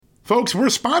Folks, we're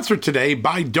sponsored today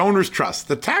by Donors Trust,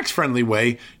 the tax-friendly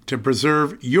way to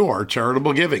preserve your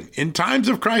charitable giving. In times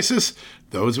of crisis,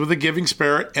 those with a giving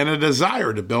spirit and a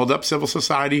desire to build up civil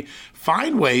society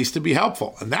find ways to be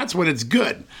helpful. And that's when it's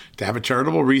good to have a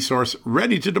charitable resource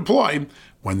ready to deploy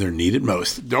when they're needed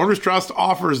most. Donors Trust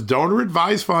offers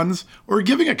donor-advised funds or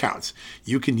giving accounts.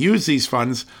 You can use these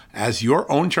funds as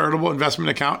your own charitable investment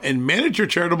account and manage your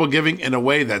charitable giving in a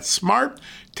way that's smart,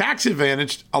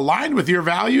 tax-advantaged, aligned with your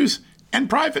values, and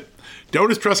private.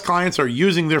 Donors Trust clients are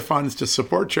using their funds to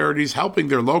support charities helping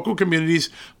their local communities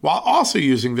while also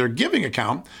using their giving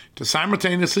account to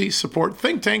simultaneously support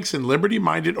think tanks and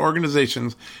liberty-minded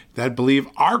organizations that believe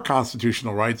our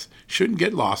constitutional rights shouldn't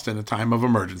get lost in a time of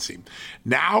emergency.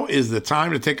 Now is the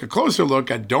time to take a closer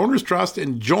look at Donors Trust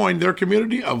and join their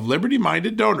community of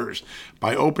liberty-minded donors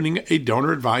by opening a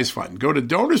donor-advised fund. Go to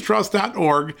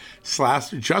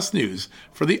donorstrust.org/justnews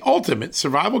for the ultimate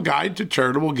survival guide to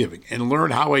charitable giving and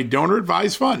learn how a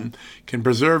donor-advised fund can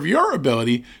preserve your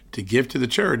ability to give to the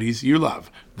charities you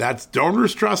love. That's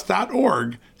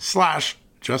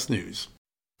donorstrust.org/justnews.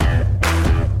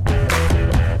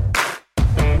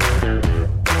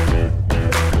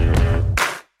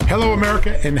 Hello,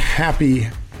 America, and happy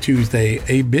Tuesday.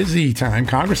 A busy time.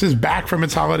 Congress is back from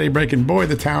its holiday break, and boy,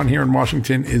 the town here in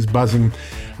Washington is buzzing.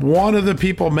 One of the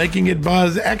people making it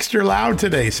buzz extra loud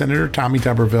today, Senator Tommy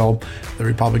Tuberville, the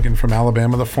Republican from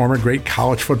Alabama, the former great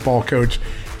college football coach.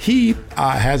 He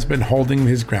has been holding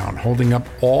his ground, holding up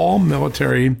all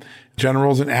military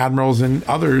generals and admirals and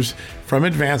others from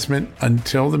advancement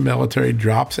until the military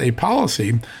drops a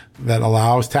policy that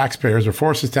allows taxpayers or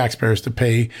forces taxpayers to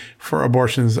pay for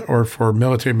abortions or for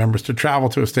military members to travel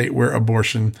to a state where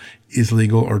abortion is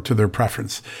legal or to their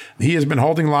preference. He has been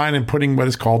holding line and putting what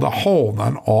is called a hold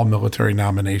on all military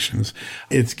nominations.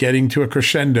 It's getting to a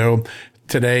crescendo.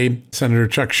 Today, Senator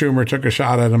Chuck Schumer took a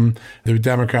shot at him. The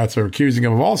Democrats are accusing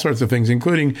him of all sorts of things,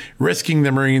 including risking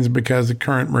the Marines because the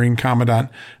current Marine commandant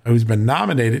who's been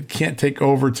nominated can't take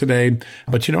over today.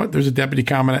 But you know what? There's a deputy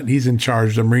commandant. He's in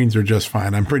charge. The Marines are just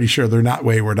fine. I'm pretty sure they're not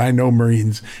wayward. I know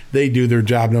Marines. They do their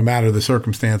job no matter the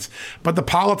circumstance. But the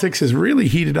politics is really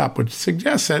heated up, which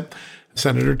suggests that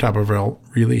Senator Tuberville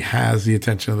really has the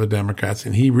attention of the Democrats,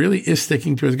 and he really is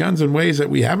sticking to his guns in ways that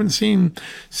we haven't seen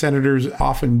senators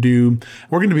often do.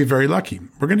 We're going to be very lucky.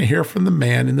 We're going to hear from the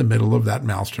man in the middle of that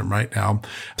maelstrom right now.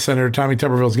 Senator Tommy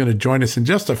Tuberville is going to join us in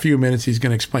just a few minutes. He's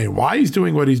going to explain why he's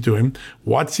doing what he's doing,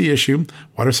 what's the issue,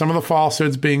 what are some of the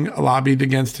falsehoods being lobbied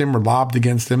against him or lobbed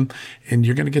against him, and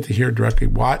you're going to get to hear directly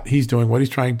what he's doing, what he's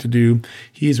trying to do.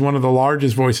 He's one of the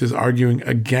largest voices arguing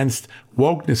against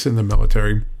wokeness in the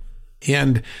military.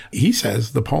 And he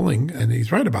says the polling, and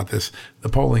he's right about this, the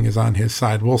polling is on his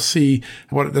side. We'll see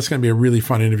that's going to be a really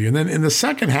fun interview. And then in the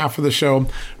second half of the show,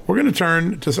 we're going to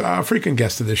turn to a frequent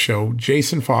guest of this show,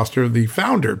 Jason Foster, the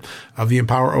founder of the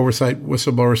Empower Oversight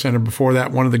Whistleblower Center. Before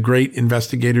that, one of the great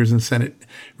investigators in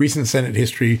recent Senate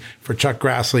history for Chuck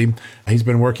Grassley. He's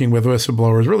been working with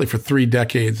whistleblowers really for 3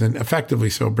 decades and effectively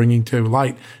so, bringing to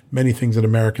light many things that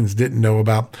Americans didn't know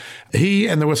about. He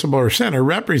and the Whistleblower Center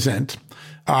represent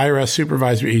IRS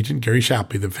supervisory agent Gary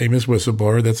Shapley, the famous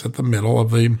whistleblower that's at the middle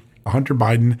of the Hunter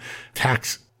Biden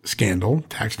tax scandal,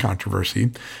 tax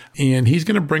controversy. And he's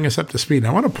going to bring us up to speed. And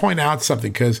I want to point out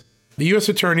something because the U.S.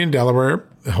 attorney in Delaware,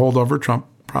 the holdover Trump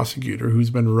prosecutor who's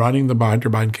been running the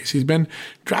Hunter Biden case, he's been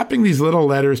dropping these little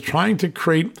letters trying to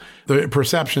create the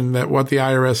perception that what the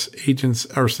IRS agents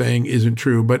are saying isn't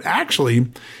true. But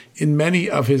actually, in many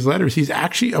of his letters, he's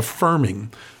actually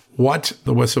affirming what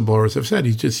the whistleblowers have said.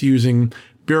 He's just using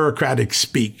bureaucratic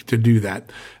speak to do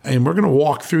that. And we're going to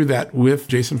walk through that with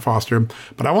Jason Foster.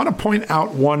 But I want to point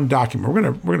out one document. We're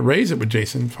going to raise it with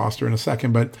Jason Foster in a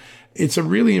second, but it's a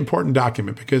really important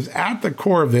document because at the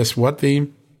core of this, what the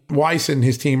Weiss and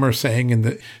his team are saying in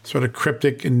the sort of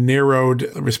cryptic and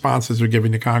narrowed responses they're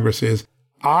giving to Congress is,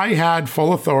 I had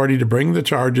full authority to bring the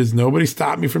charges. Nobody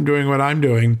stopped me from doing what I'm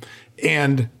doing.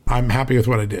 And I'm happy with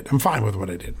what I did. I'm fine with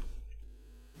what I did.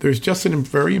 There's just a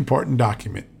very important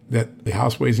document that the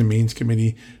House Ways and Means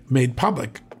Committee made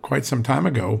public quite some time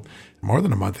ago, more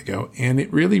than a month ago, and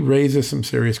it really raises some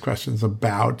serious questions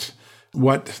about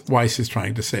what Weiss is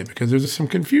trying to say, because there's some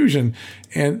confusion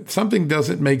and something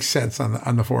doesn't make sense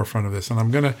on the forefront of this. And I'm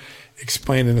going to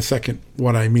explain in a second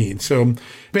what I mean. So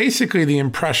basically the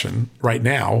impression right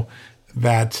now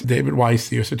that David Weiss,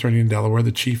 the U.S. Attorney in Delaware,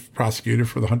 the chief prosecutor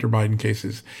for the Hunter Biden case,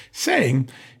 is saying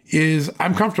is,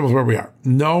 I'm comfortable with where we are.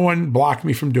 No one blocked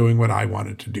me from doing what I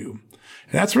wanted to do.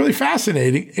 And that's really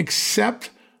fascinating, except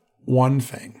one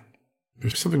thing.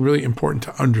 There's something really important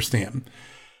to understand.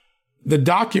 The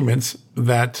documents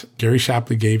that Gary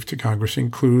Shapley gave to Congress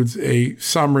includes a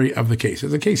summary of the case.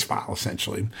 It's a case file,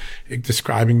 essentially,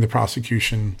 describing the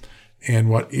prosecution and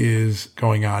what is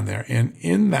going on there. And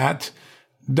in that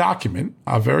document,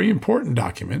 a very important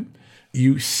document,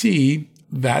 you see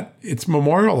that it's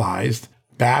memorialized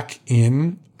back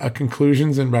in a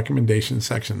conclusions and recommendations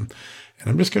section. And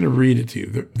I'm just going to read it to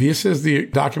you. This is the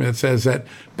document that says that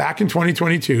back in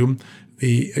 2022,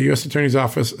 the U.S. Attorney's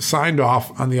Office signed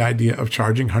off on the idea of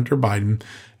charging Hunter Biden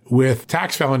with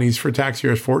tax felonies for tax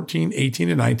years 14, 18,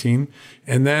 and 19,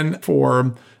 and then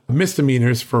for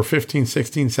misdemeanors for 15,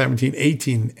 16, 17,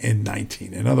 18, and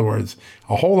 19. In other words,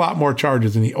 a whole lot more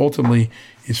charges than he ultimately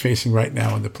is facing right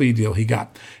now in the plea deal he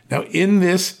got. Now, in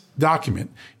this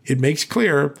document, it makes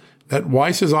clear that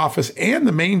Weiss's office and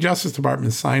the Maine Justice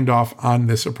Department signed off on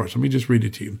this approach. Let me just read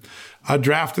it to you. A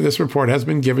draft of this report has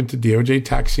been given to DOJ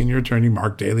Tax Senior Attorney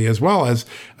Mark Daley, as well as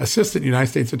Assistant United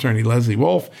States Attorney Leslie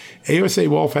Wolf. AUSA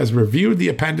Wolf has reviewed the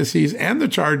appendices and the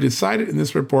charges cited in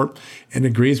this report and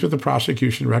agrees with the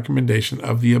prosecution recommendation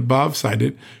of the above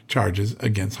cited charges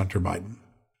against Hunter Biden.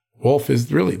 Wolf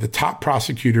is really the top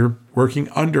prosecutor working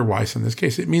under Weiss in this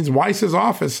case. It means Weiss's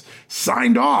office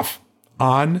signed off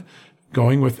on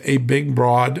going with a big,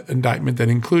 broad indictment that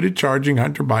included charging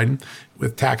Hunter Biden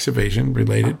with tax evasion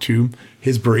related to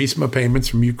his Burisma payments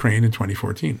from Ukraine in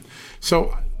 2014.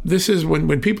 So this is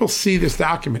when people see this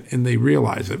document and they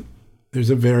realize it, there's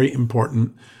a very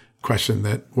important question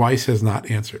that Weiss has not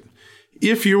answered.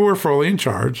 If you were fully in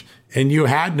charge and you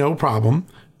had no problem,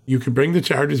 you could bring the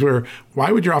charges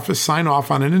why would your office sign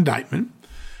off on an indictment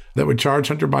that would charge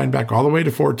Hunter Biden back all the way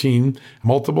to 14,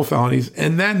 multiple felonies,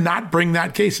 and then not bring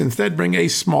that case, instead bring a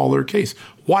smaller case?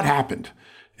 What happened?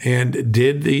 And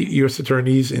did the U.S.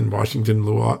 attorneys in Washington,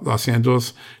 Los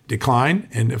Angeles decline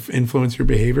and influence your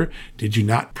behavior? Did you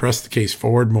not press the case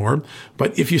forward more?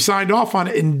 But if you signed off on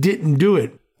it and didn't do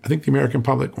it, I think the American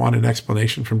public want an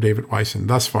explanation from David Weiss, and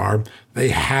thus far, they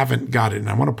haven't got it. And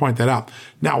I want to point that out.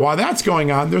 Now, while that's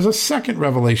going on, there's a second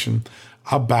revelation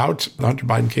about the Hunter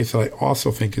Biden case that I also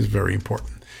think is very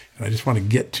important. And I just want to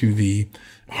get to the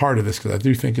heart of this because I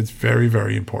do think it's very,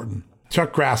 very important.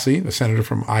 Chuck Grassley, the senator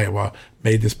from Iowa,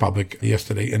 made this public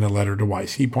yesterday in a letter to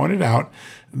Weiss. He pointed out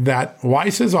that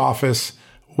Weiss's office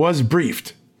was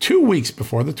briefed 2 weeks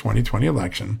before the 2020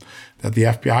 election that the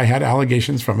FBI had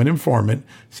allegations from an informant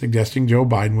suggesting Joe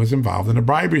Biden was involved in a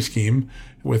bribery scheme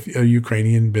with a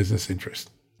Ukrainian business interest.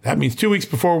 That means 2 weeks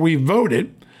before we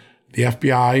voted, the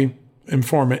FBI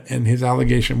informant and his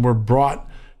allegation were brought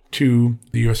to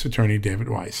the U.S. Attorney David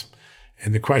Weiss.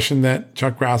 And the question that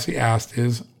Chuck Grassley asked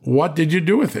is, what did you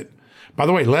do with it? By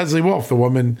the way, Leslie Wolf, the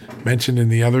woman mentioned in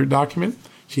the other document,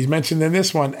 she's mentioned in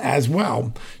this one as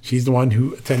well. She's the one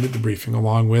who attended the briefing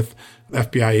along with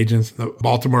FBI agents in the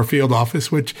Baltimore field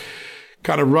office, which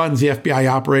kind of runs the FBI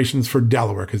operations for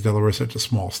Delaware because Delaware is such a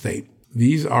small state.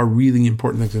 These are really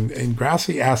important things. And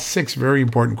Grassley asked 6 very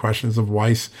important questions of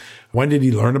Weiss. When did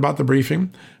he learn about the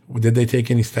briefing? Did they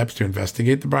take any steps to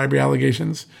investigate the bribery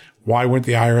allegations? Why weren't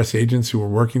the IRS agents who were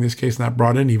working this case not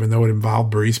brought in, even though it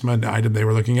involved Burisma, an item they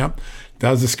were looking up?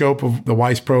 Does the scope of the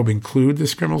Weiss probe include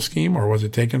this criminal scheme, or was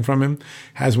it taken from him?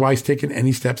 Has Weiss taken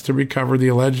any steps to recover the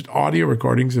alleged audio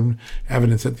recordings and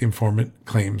evidence that the informant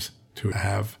claims to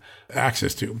have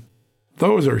access to?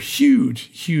 Those are huge,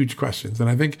 huge questions. And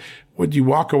I think what you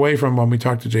walk away from when we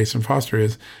talk to Jason Foster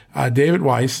is David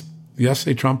Weiss, yes,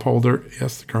 a Trump holder,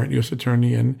 yes, the current U.S.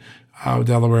 attorney in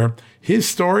Delaware. His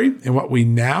story and what we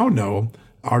now know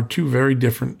are two very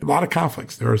different, a lot of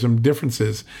conflicts. There are some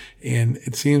differences, and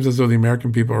it seems as though the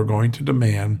American people are going to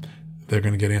demand they're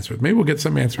going to get answers. Maybe we'll get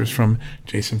some answers from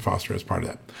Jason Foster as part of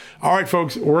that. All right,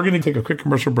 folks, we're going to take a quick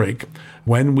commercial break.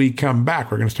 When we come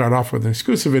back, we're going to start off with an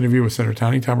exclusive interview with Senator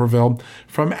Tony Tuberville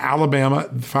from Alabama,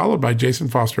 followed by Jason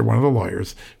Foster, one of the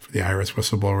lawyers for the IRS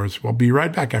whistleblowers. We'll be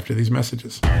right back after these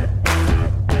messages.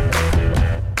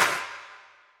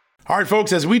 All right,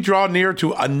 folks, as we draw near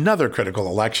to another critical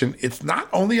election, it's not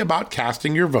only about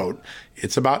casting your vote,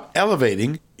 it's about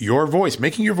elevating your voice,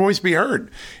 making your voice be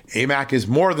heard. AMAC is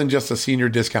more than just a senior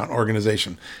discount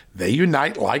organization. They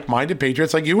unite like-minded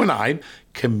patriots like you and I,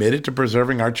 committed to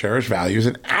preserving our cherished values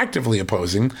and actively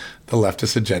opposing the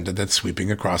leftist agenda that's sweeping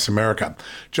across America.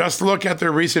 Just look at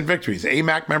their recent victories.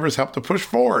 AMAC members helped to push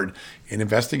forward an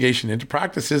investigation into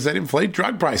practices that inflate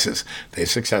drug prices. They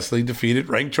successfully defeated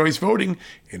ranked choice voting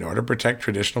in order to protect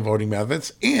traditional voting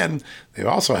methods, and they've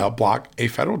also helped block a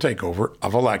federal takeover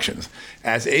of elections.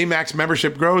 As AMAC's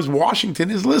membership grows,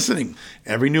 Washington is listening.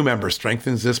 Every new member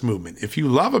strengthens this movement. If you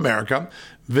love America,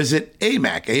 visit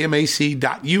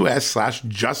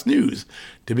amac.us/justnews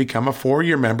to become a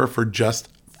 4-year member for just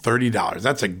 $30.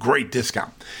 That's a great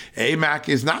discount. AMAC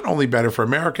is not only better for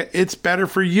America, it's better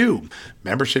for you.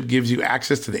 Membership gives you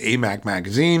access to the AMAC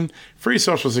magazine, free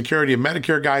Social Security and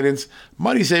Medicare guidance,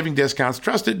 money-saving discounts,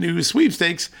 trusted news,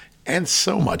 sweepstakes, and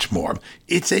so much more.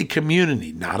 It's a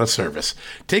community, not a service.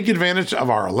 Take advantage of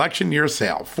our election year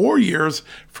sale, 4 years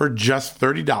for just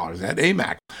 $30 at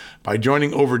AMAC. By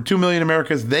joining over 2 million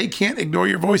Americans, they can't ignore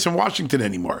your voice in Washington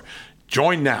anymore.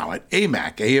 Join now at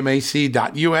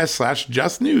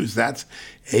amac.us/justnews. That's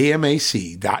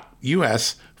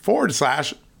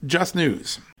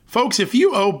amac.us/justnews. Folks, if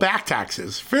you owe back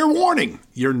taxes, fair warning,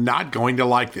 you're not going to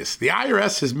like this. The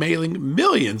IRS is mailing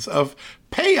millions of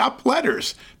pay-up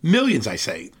letters. Millions, I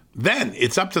say. Then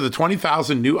it's up to the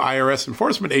 20,000 new IRS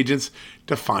enforcement agents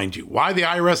to find you. Why the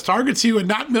IRS targets you and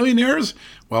not millionaires?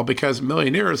 Well, because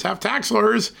millionaires have tax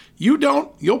lawyers. You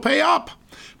don't. You'll pay up.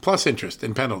 Plus interest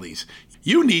and penalties.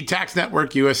 You need Tax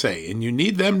Network USA, and you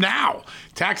need them now.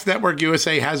 Tax Network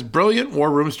USA has brilliant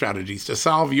war room strategies to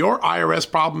solve your IRS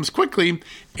problems quickly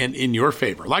and in your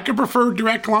favor. Like a preferred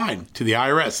direct line to the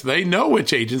IRS, they know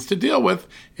which agents to deal with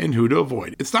and who to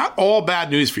avoid. It's not all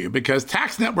bad news for you because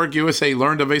Tax Network USA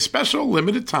learned of a special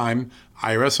limited time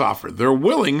IRS offer. They're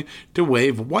willing to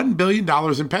waive $1 billion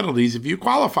in penalties if you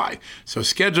qualify. So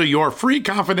schedule your free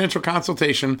confidential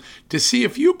consultation to see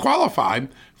if you qualify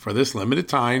for this limited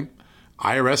time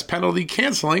IRS penalty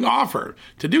canceling offer.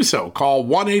 To do so, call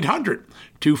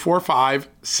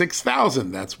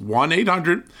 1-800-245-6000. That's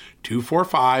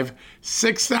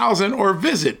 1-800-245-6000 or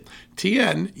visit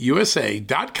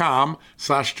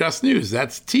tnusa.com/justnews.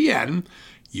 That's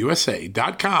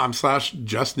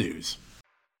tnusa.com/justnews.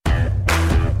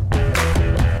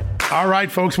 All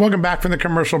right, folks, welcome back from the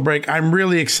commercial break. I'm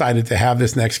really excited to have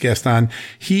this next guest on.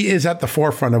 He is at the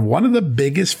forefront of one of the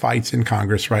biggest fights in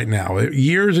Congress right now.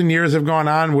 Years and years have gone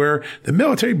on where the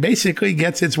military basically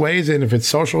gets its ways. And if it's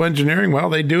social engineering, well,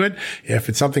 they do it. If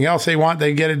it's something else they want,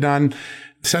 they get it done.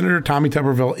 Senator Tommy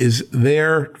Tuberville is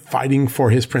there fighting for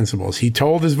his principles. He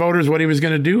told his voters what he was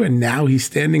going to do, and now he's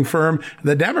standing firm.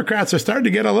 The Democrats are starting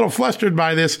to get a little flustered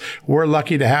by this. We're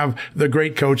lucky to have the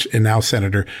great coach and now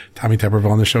Senator Tommy Tuberville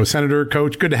on the show. Senator,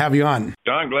 Coach, good to have you on.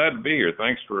 John, glad to be here.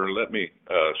 Thanks for letting me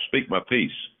speak my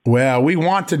piece. Well, we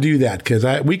want to do that because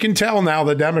we can tell now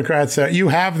the Democrats, you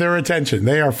have their attention.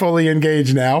 They are fully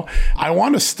engaged now. I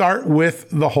want to start with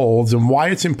the holds and why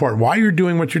it's important, why you're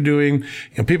doing what you're doing.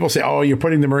 People say, oh, you're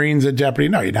putting the Marines at jeopardy.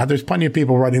 No, you're not. There's plenty of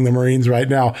people running the Marines right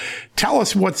now. Tell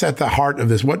us what's at the heart of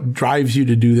this, what drives you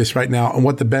to do this right now, and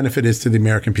what the benefit is to the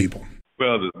American people.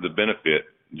 Well, the benefit,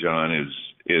 John, is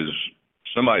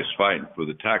somebody's fighting for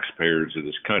the taxpayers of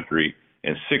this country,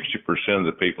 and 60% of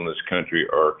the people in this country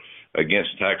are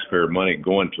against taxpayer money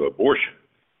going to abortion.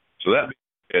 So that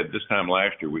at this time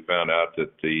last year, we found out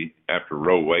that after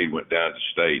Roe Wade went down to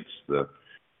states,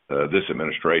 this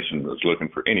administration was looking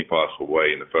for any possible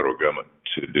way in the federal government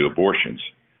to do abortions.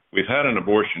 We've had an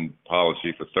abortion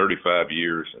policy for 35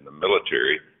 years in the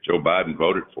military. Joe Biden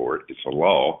voted for it. It's a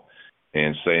law,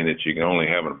 and saying that you can only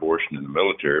have an abortion in the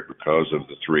military because of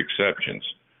the 3 exceptions.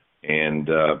 And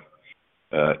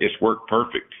it's worked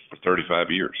perfect for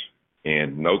 35 years.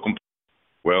 And no complaints.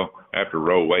 Well, after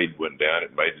Roe Wade went down,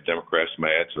 it made the Democrats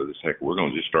mad. So they said, we're going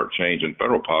to just start changing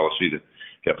federal policy to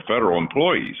get federal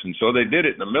employees. And so they did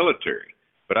it in the military.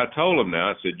 But I told them now,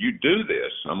 I said, you do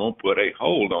this, I'm going to put a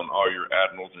hold on all your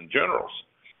admirals and generals.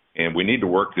 And we need to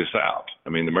work this out. I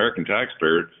mean, the American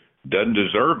taxpayer doesn't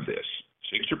deserve this.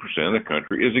 60% of the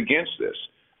country is against this.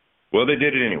 Well, they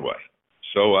did it anyway.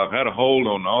 So I've had a hold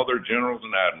on all their generals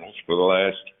and admirals for the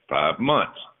last 5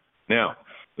 months. Now,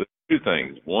 two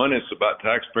things. One is about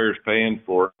taxpayers paying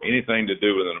for anything to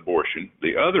do with an abortion.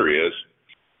 The other is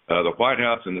the White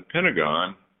House and the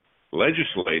Pentagon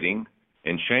legislating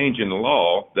and changing the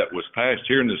law that was passed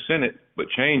here in the Senate, but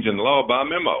changing the law by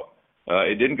memo.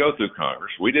 It didn't go through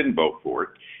Congress. We didn't vote for it.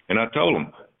 And I told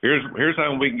them, here's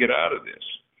how we can get out of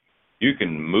this. You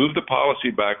can move the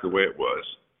policy back the way it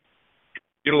was,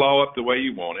 get a law up the way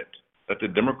you want it, let the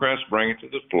Democrats bring it to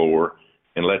the floor,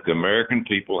 and let the American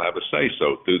people have a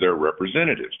say-so through their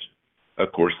representatives.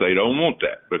 Of course, they don't want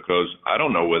that because I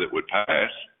don't know whether it would pass.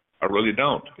 I really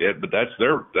don't. But that's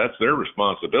their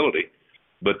responsibility.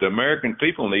 But the American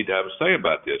people need to have a say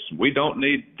about this. We don't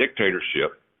need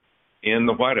dictatorship in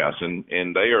the White House, and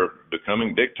they are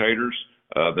becoming dictators.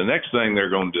 The next thing they're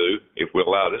going to do, if we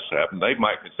allow this to happen, they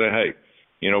might say, hey,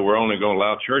 we're only going to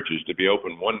allow churches to be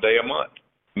open one day a month.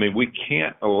 I mean, we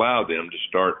can't allow them to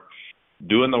start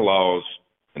doing the laws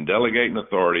and delegating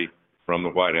authority from the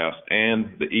White House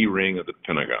and the E-ring of the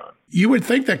Pentagon. You would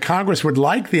think that Congress would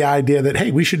like the idea that,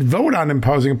 hey, we should vote on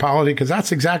imposing a policy, because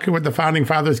that's exactly what the founding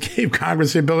fathers gave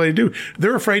Congress the ability to do.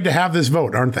 They're afraid to have this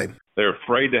vote, aren't they? They're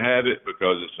afraid to have it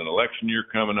because it's an election year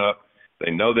coming up.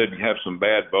 They know they'd have some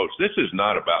bad votes. This is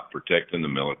not about protecting the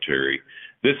military.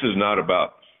 This is not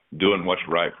about doing what's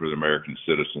right for the American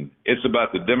citizen. It's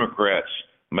about the Democrats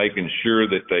making sure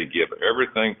that they give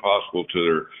everything possible to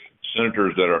their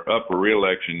senators that are up for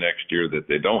re-election next year, that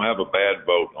they don't have a bad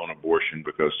vote on abortion,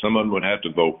 because some of them would have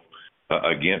to vote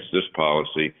against this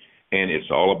policy. And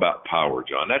it's all about power,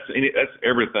 John. That's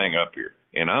everything up here.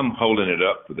 And I'm holding it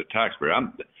up for the taxpayer.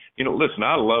 Listen,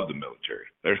 I love the military.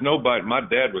 There's nobody. My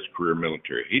dad was career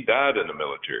military. He died in the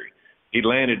military. He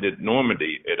landed at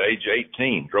Normandy at age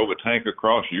 18, drove a tank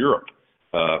across Europe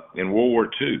in World War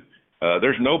II.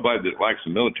 There's nobody that likes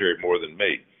the military more than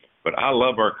me. But I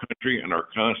love our country and our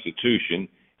Constitution,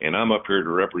 and I'm up here to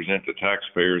represent the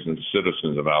taxpayers and the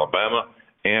citizens of Alabama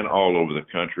and all over the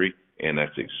country, and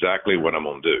that's exactly what I'm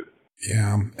going to do.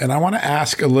 Yeah. And I want to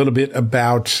ask a little bit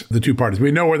about the two parties.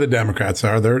 We know where the Democrats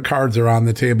are. Their cards are on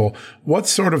the table. What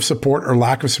sort of support or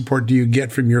lack of support do you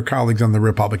get from your colleagues on the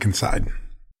Republican side?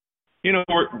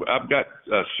 I've got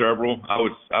several.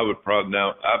 I would probably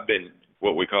now, I've been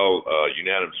what we call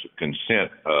unanimous consent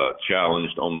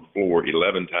challenged on the floor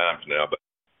 11 times now by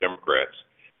Democrats.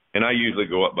 And I usually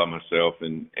go up by myself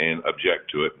and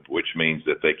object to it, which means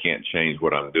that they can't change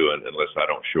what I'm doing unless I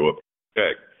don't show up and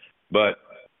check. But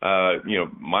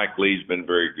Mike Lee's been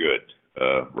very good.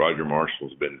 Roger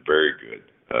Marshall's been very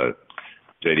good.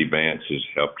 J.D. Vance has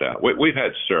helped out. We've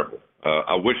had several.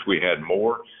 I wish we had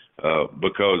more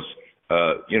because,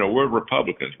 we're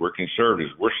Republicans. We're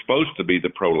conservatives. We're supposed to be the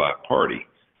pro-life party.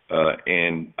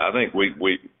 And I think we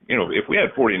if we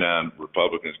had 49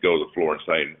 Republicans go to the floor and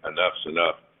say enough's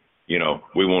enough,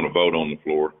 we want to vote on the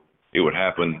floor, it would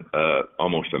happen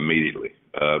almost immediately.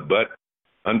 But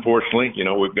unfortunately,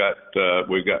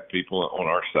 we've got people on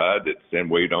our side that saying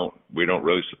we don't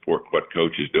really support what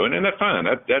Coach is doing, and that's fine.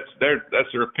 That's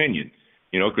their opinion,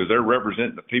 because they're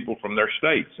representing the people from their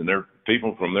states, and their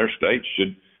people from their states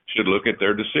should look at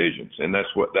their decisions, and that's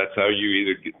how you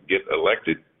either get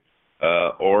elected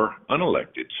or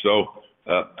unelected. So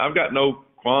I've got no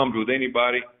qualms with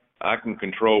anybody. I can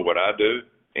control what I do,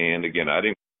 and again, I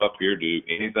didn't come up here to do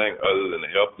anything other than to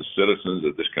help the citizens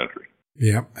of this country.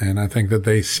 Yeah, and I think that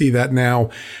they see that now.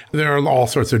 There are all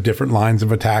sorts of different lines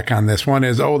of attack on this. One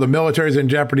is, the military's in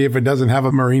jeopardy if it doesn't have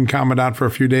a Marine commandant for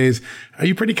a few days. Are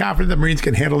you pretty confident the Marines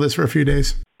can handle this for a few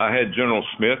days? I had General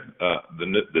Smith,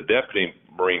 the deputy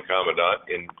Marine commandant,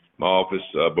 in my office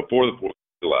before the 4th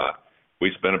of July.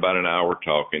 We spent about an hour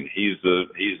talking. He's the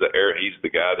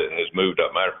guy that has moved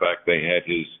up. Matter of fact, they had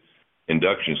his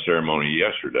induction ceremony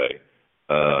yesterday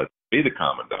to be the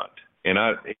commandant. And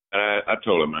I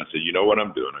told him, I said, you know what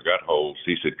I'm doing? I got holes.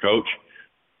 He said, Coach,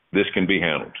 this can be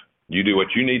handled. You do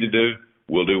what you need to do.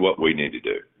 We'll do what we need to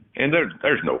do. And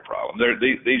there's no problem.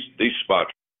 These spots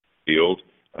are filled.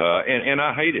 And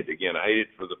I hate it. Again, I hate it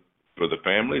for the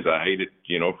families. I hate it,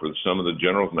 for some of the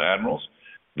generals and admirals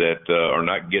that are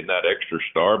not getting that extra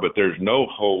star. But there's no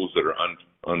holes that are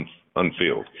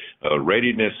unfilled.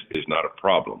 Readiness is not a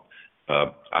problem.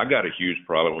 I got a huge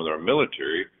problem with our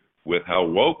military, with how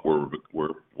woke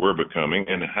we're becoming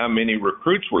and how many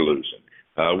recruits we're losing.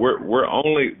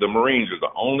 The Marines are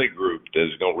the only group that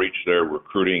is going to reach their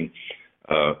recruiting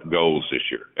goals this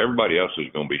year. Everybody else is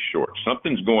going to be short.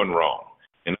 Something's going wrong.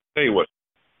 And I'll tell you what,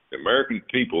 the American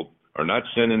people are not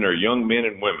sending their young men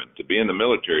and women to be in the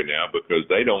military now because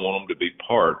they don't want them to be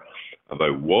part of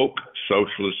a woke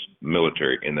socialist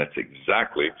military. And that's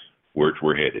exactly where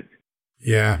we're headed.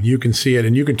 Yeah, you can see it,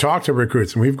 and you can talk to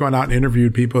recruits. And we've gone out and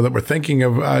interviewed people that were thinking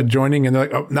of joining, and they're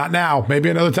like, "Oh, not now, maybe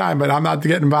another time, but I'm not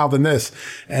getting involved in this."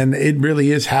 And it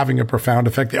really is having a profound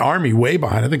effect. The Army way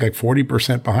behind, I think like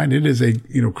 40% behind. It is a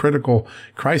critical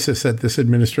crisis that this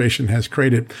administration has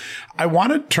created. I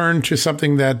want to turn to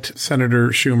something that Senator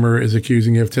Schumer is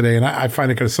accusing you of today, and I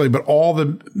find it kind of silly, but all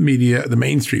the media, the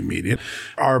mainstream media,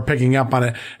 are picking up on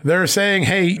it. They're saying,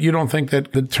 "Hey, you don't think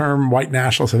that the term white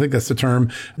nationalist, I think that's the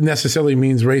term, necessarily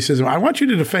means racism." I want you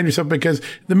to defend yourself because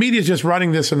the media is just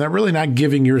running this and they're really not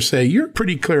giving your say. You're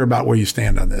pretty clear about where you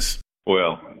stand on this.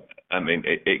 Well, I mean,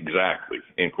 exactly.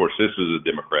 And of course, this is a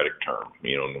Democratic term,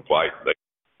 white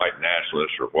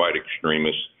nationalists or white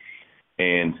extremists.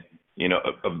 And,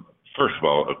 first of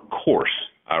all, of course,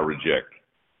 I reject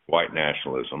white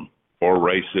nationalism or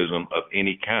racism of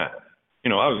any kind. I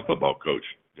was a football coach,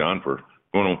 John, for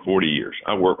going on 40 years.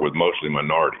 I work with mostly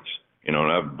minorities, and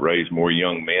I've raised more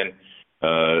young men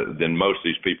than most of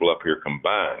these people up here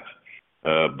combined.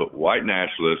 But white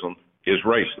nationalism is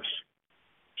racist.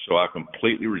 So I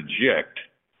completely reject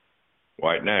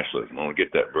white nationalism. I want to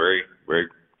get that very, very,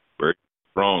 very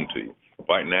strong to you.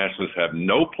 White nationalists have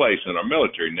no place in our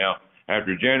military. Now,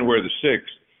 after January the 6th,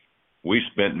 we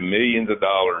spent millions of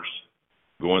dollars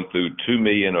going through 2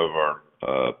 million of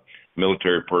our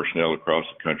military personnel across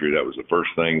the country. That was the first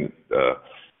thing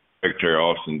Secretary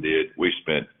Austin did. We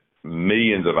spent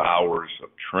millions of hours of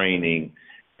training,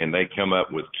 and they come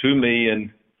up with 2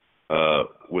 million,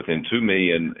 within 2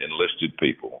 million enlisted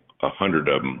people, 100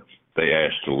 of them they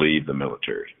asked to leave the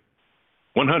military.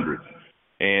 100.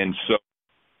 And so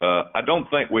I don't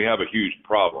think we have a huge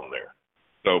problem there.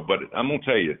 So, but I'm going to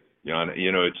tell you, John,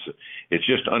 it's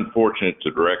just unfortunate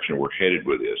the direction we're headed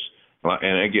with this.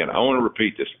 And again, I want to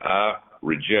repeat this. I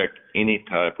reject any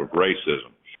type of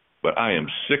racism, but I am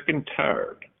sick and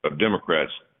tired of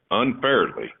Democrats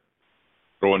unfairly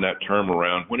throwing that term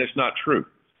around when it's not true,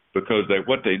 because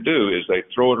what they do is they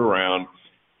throw it around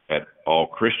at all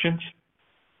Christians,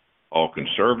 all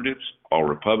conservatives, all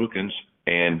Republicans,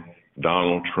 and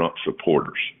Donald Trump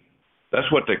supporters.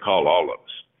 That's what they call all of us.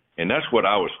 And that's what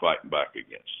I was fighting back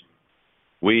against.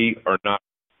 We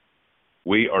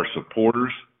are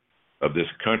supporters of this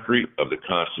country, of the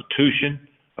Constitution,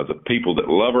 of the people that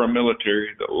love our military,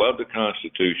 that love the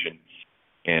Constitution.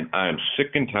 And I am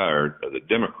sick and tired of the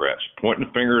Democrats pointing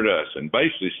the finger at us and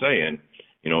basically saying,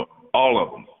 all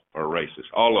of them are racist.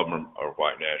 All of them are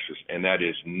white nationalists. And that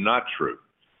is not true.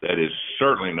 That is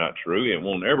certainly not true. It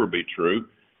won't ever be true.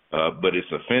 But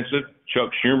it's offensive. Chuck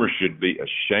Schumer should be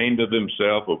ashamed of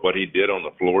himself of what he did on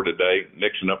the floor today,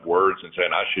 mixing up words and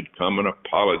saying I should come and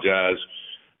apologize,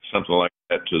 something like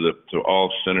that to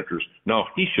all senators. No,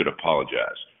 he should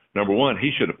apologize. Number one,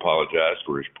 he should apologize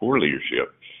for his poor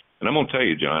leadership. And I'm going to tell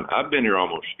you, John, I've been here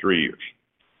almost 3 years,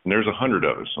 and there's 100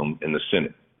 of us in the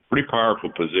Senate. Pretty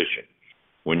powerful position.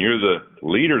 When you're the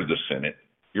leader of the Senate,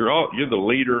 you're the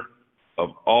leader of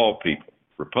all people,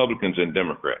 Republicans and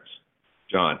Democrats.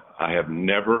 John, I have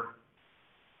never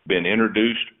been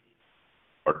introduced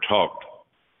or talked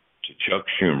to Chuck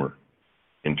Schumer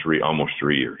in almost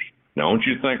 3 years. Now, I want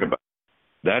you to think about it.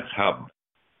 That's how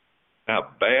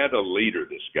bad a leader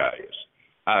this guy is.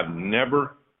 I've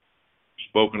never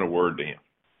spoken a word to him,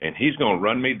 and he's going to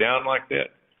run me down like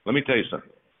that. Let me tell you something.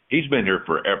 He's been here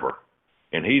forever,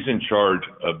 and he's in charge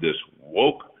of this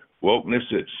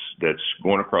wokeness that's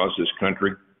going across this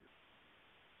country.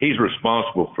 He's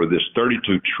responsible for this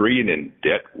 $32 trillion in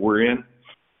debt we're in.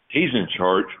 He's in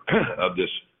charge of this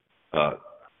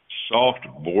soft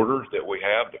border that we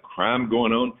have, the crime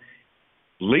going on.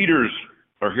 Leaders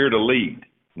are here to lead,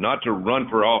 not to run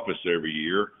for office every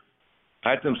year,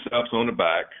 pat themselves on the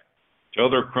back, tell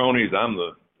their cronies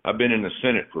I've been in the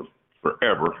Senate for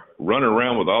forever, run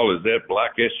around with all of that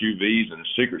black SUVs and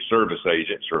Secret Service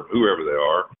agents or whoever they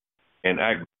are, and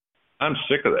act. I'm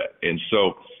sick of that. And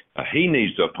so he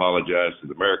needs to apologize to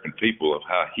the American people of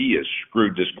how he has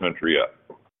screwed this country up.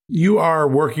 You are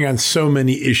working on so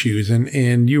many issues,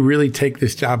 and you really take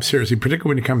this job seriously,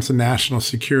 particularly when it comes to national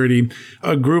security.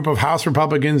 A group of House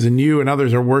Republicans and you and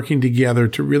others are working together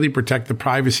to really protect the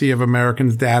privacy of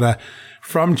Americans' data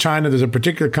from China. There's a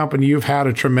particular company you've had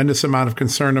a tremendous amount of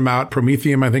concern about,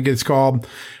 Prometheum, I think it's called.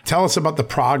 Tell us about the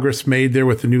progress made there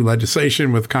with the new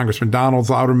legislation with Congressman Donald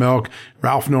Loudermilk,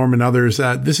 Ralph Norman, others.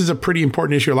 This is a pretty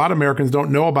important issue. A lot of Americans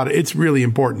don't know about it. It's really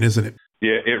important, isn't it?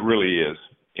 Yeah, it really is.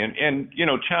 And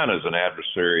China's an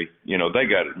adversary. They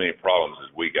got as many problems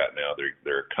as we got now.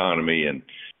 Their economy and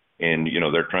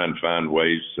they're trying to find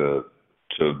ways to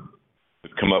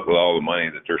come up with all the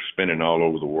money that they're spending all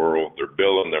over the world. They're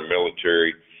building their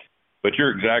military. But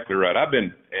you're exactly right.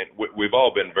 We've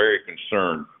all been very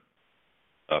concerned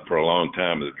for a long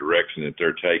time of the direction that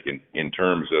they're taking in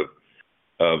terms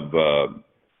of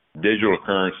digital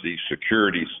currency,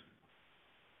 securities,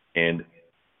 and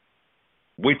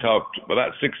we talked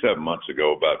about 6-7 months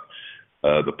ago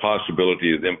about the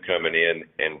possibility of them coming in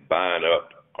and buying up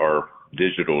our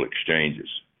digital exchanges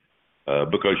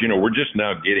because, we're just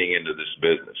now getting into this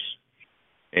business.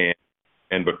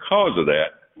 And because of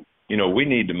that, we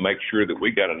need to make sure that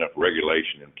we got enough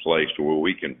regulation in place to where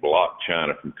we can block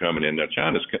China from coming in. Now,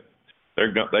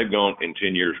 they've gone in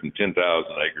 10 years from 10,000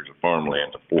 acres of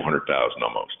farmland to 400,000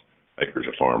 almost acres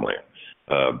of farmland.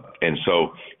 And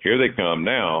so here they come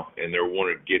now, and they're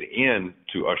wanting to get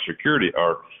into our security,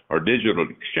 our digital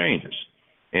exchanges.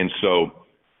 And so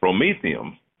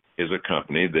Prometheum is a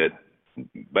company that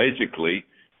basically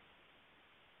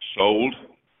sold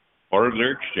part of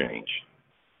their exchange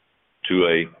to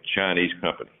a Chinese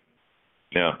company.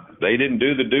 Now, they didn't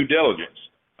do the due diligence.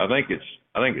 I think it's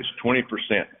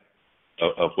 20%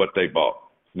 of what they bought.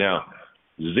 Now,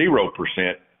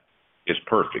 0% is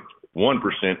perfect. 1%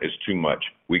 is too much.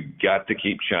 We got to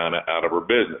keep China out of our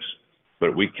business.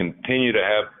 But we continue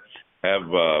to have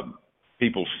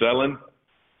people selling,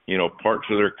 parts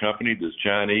of their company to the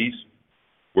Chinese.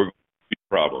 We're going to see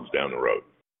problems down the road.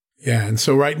 Yeah. And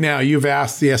so right now you've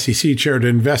asked the SEC chair to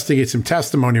investigate some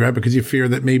testimony, right? Because you fear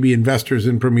that maybe investors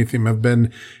in Prometheum have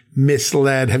been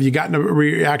misled. Have you gotten a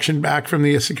reaction back from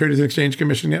the Securities and Exchange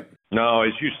Commission yet? No,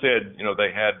 as you said,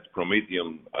 they had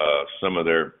Prometheum, some of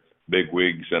their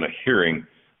bigwigs in a hearing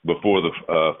before the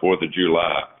 4th of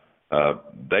July.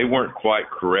 They weren't quite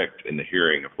correct in the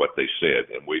hearing of what they said.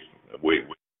 And we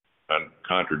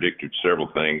contradicted several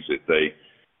things that they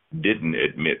didn't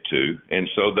admit to, and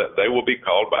so that they will be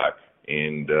called back,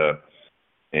 and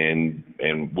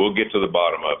we'll get to the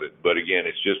bottom of it. But again,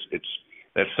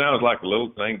 that sounds like a little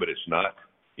thing, but it's not.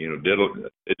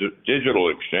 Digital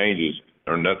exchanges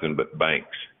are nothing but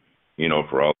banks,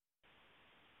 for all.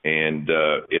 And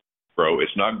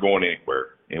it's not going anywhere,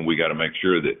 and we got to make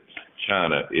sure that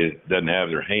China doesn't have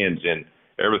their hands in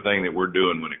everything that we're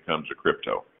doing when it comes to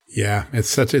crypto. Yeah,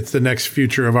 it's the next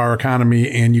future of our economy,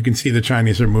 and you can see the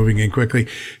Chinese are moving in quickly.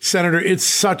 Senator, it's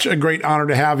such a great honor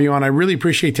to have you on. I really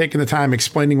appreciate taking the time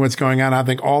explaining what's going on. I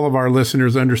think all of our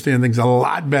listeners understand things a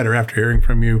lot better after hearing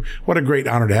from you. What a great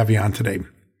honor to have you on today.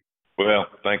 Well,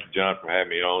 thank you, John, for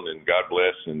having me on, and God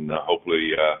bless, and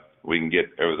hopefully we can get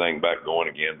everything back going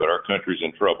again. But our country's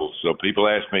in trouble. So people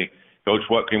ask me, Coach,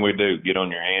 what can we do? Get on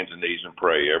your hands and knees and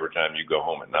pray every time you go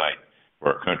home at night for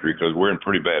our country, because we're in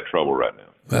pretty bad trouble right now.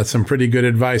 That's some pretty good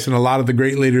advice. And a lot of the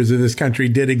great leaders of this country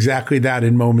did exactly that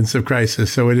in moments of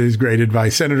crisis. So it is great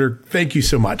advice. Senator, thank you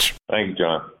so much. Thank you,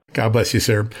 John. God bless you,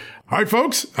 sir. All right,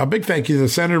 folks, a big thank you to the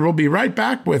Senator. We'll be right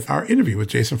back with our interview with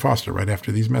Jason Foster right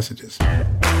after these messages.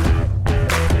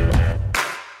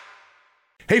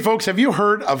 Hey, folks, have you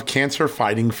heard of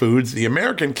cancer-fighting foods? The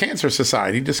American Cancer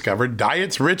Society discovered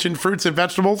diets rich in fruits and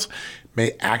vegetables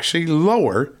may actually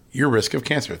lower your risk of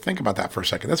cancer. Think about that for a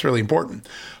second. That's really important.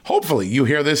 Hopefully, you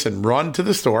hear this and run to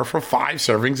the store for 5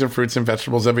 servings of fruits and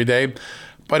vegetables every day.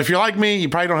 But if you're like me, you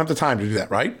probably don't have the time to do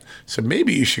that, right? So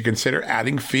maybe you should consider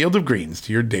adding Field of Greens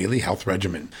to your daily health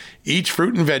regimen. Each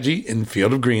fruit and veggie in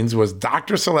Field of Greens was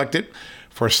doctor selected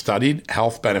for studied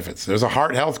health benefits. There's a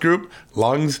heart health group,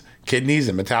 lungs, kidneys,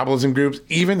 and metabolism groups,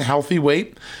 even healthy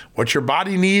weight. What your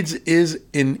body needs is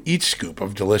in each scoop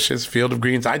of delicious Field of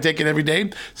Greens. I take it every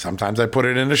day. Sometimes I put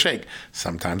it in a shake.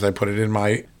 Sometimes I put it in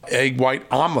my egg white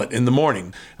omelet in the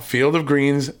morning. Field of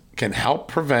Greens can help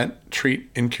prevent, treat,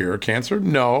 and cure cancer?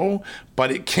 No,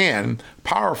 but it can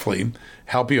powerfully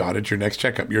help you out at your next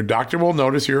checkup. Your doctor will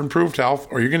notice your improved health,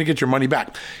 or you're going to get your money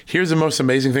back. Here's the most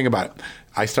amazing thing about it.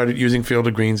 I started using Field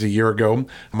of Greens a year ago.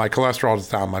 My cholesterol is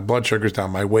down, my blood sugar's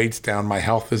down, my weight's down, my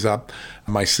health is up,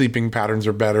 my sleeping patterns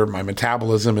are better, my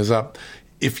metabolism is up.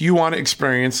 If you want to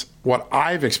experience what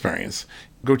I've experienced,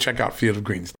 go check out Field of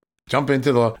Greens. Jump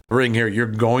into the ring here. You're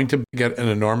going to get an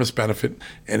enormous benefit,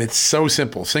 and it's so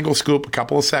simple. Single scoop, a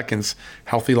couple of seconds,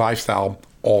 healthy lifestyle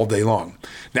all day long.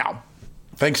 Now,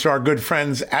 thanks to our good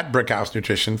friends at Brickhouse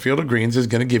Nutrition, Field of Greens is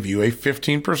going to give you a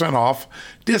 15% off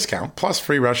discount plus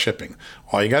free rush shipping.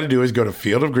 All you got to do is go to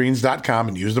fieldofgreens.com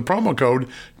and use the promo code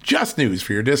JUSTNEWS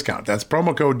for your discount. That's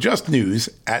promo code JUSTNEWS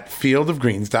at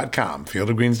fieldofgreens.com.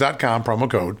 Fieldofgreens.com, promo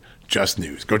code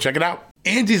JUSTNEWS. Go check it out.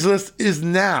 Angie's List is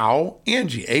now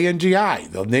Angie, A-N-G-I,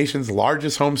 the nation's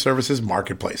largest home services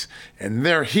marketplace. And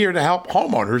they're here to help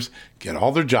homeowners get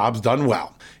all their jobs done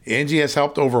well. Angie has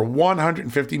helped over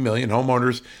 150 million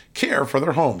homeowners care for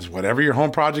their homes. Whatever your home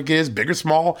project is, big or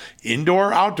small, indoor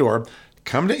or outdoor,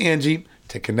 come to Angie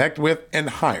to connect with and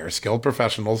hire skilled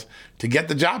professionals to get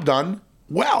the job done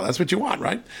well. That's what you want,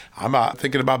 right? I'm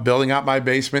thinking about building out my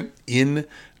basement in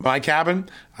my cabin.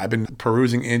 I've been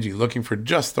perusing Angie, looking for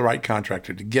just the right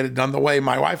contractor to get it done the way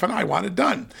my wife and I want it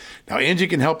done. Now, Angie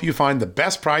can help you find the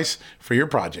best price for your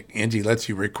project. Angie lets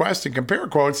you request and compare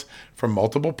quotes from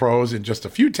multiple pros in just a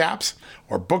few taps,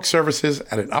 or book services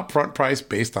at an upfront price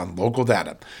based on local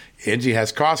data. Angie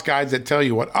has cost guides that tell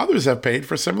you what others have paid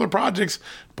for similar projects,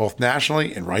 both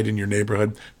nationally and right in your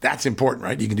neighborhood. That's important,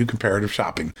 right? You can do comparative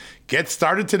shopping. Get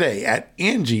started today at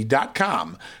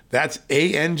Angie.com. That's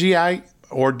A-N-G-I,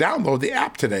 or download the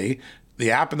app today.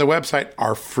 The app and the website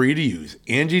are free to use.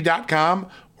 Angie.com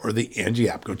or the Angie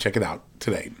app. Go check it out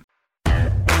today.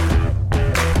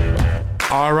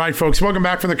 All right, folks, welcome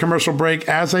back from the commercial break.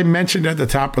 As I mentioned at the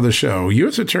top of the show,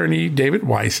 U.S. Attorney David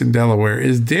Weiss in Delaware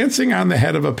is dancing on the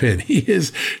head of a pin. He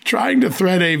is trying to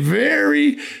thread a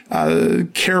very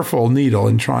careful needle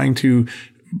and trying to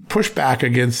push back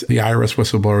against the IRS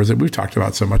whistleblowers that we've talked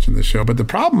about so much in this show. But the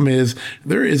problem is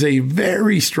there is a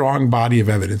very strong body of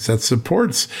evidence that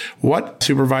supports what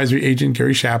Supervisory Agent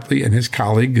Gary Shapley and his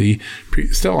colleague, the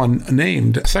still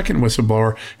unnamed second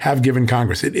whistleblower, have given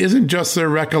Congress. It isn't just their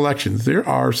recollections. There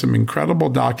are some incredible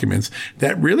documents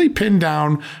that really pin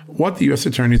down what the U.S.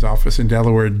 Attorney's Office in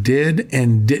Delaware did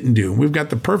and didn't do. We've got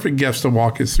the perfect guest to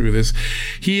walk us through this.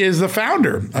 He is the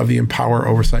founder of the Empower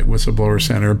Oversight Whistleblower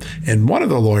Center and one of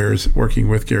the lawyers working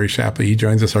with Gary Shapley. He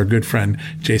joins us, our good friend,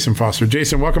 Jason Foster.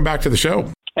 Jason, welcome back to the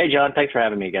show. Hey, John. Thanks for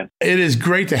having me again. It is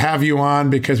great to have you on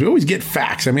because we always get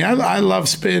facts. I mean, I love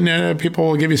spin. People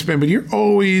will give you spin, but you're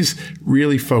always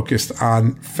really focused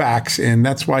on facts. And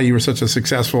that's why you were such a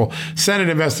successful Senate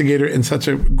investigator and such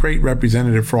a great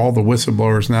representative for all the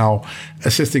whistleblowers now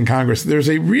assisting Congress. There's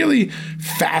a really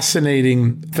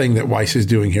fascinating thing that Weiss is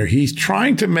doing here. He's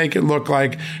trying to make it look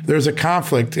like there's a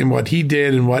conflict in what he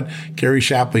did and what Gary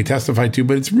Shapley testified to,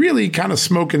 but it's really kind of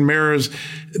smoke and mirrors.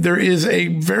 There is a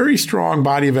very strong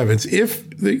body of evidence. If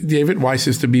David Weiss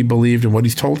is to be believed in what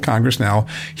he's told Congress now,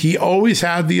 he always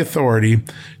had the authority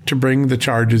to bring the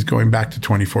charges going back to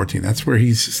 2014. That's where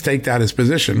he's staked out his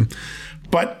position.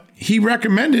 But he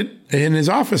recommended, and his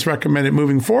office recommended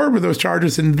moving forward with those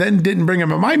charges and then didn't bring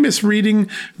them. Am I misreading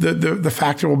the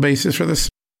factual basis for this?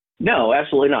 No,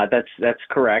 absolutely not. That's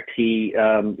correct. He,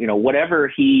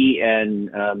 whatever he and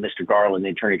Mr. Garland, the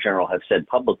Attorney General, have said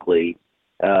publicly,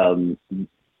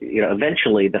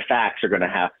 eventually the facts are going to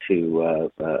have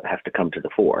to come to the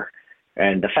fore.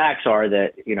 And the facts are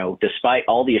that, despite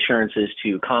all the assurances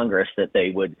to Congress that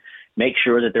they would make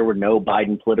sure that there were no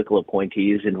Biden political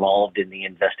appointees involved in the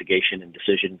investigation and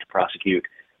decision to prosecute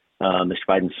Mr.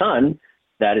 Biden's son,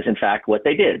 that is in fact what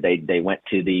they did. They went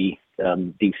to the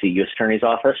D.C. U.S. Attorney's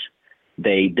Office.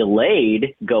 They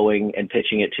delayed going and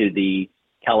pitching it to the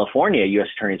California U.S.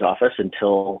 Attorney's Office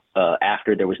until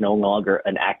after there was no longer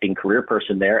an acting career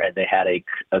person there, and they had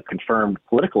a confirmed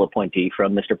political appointee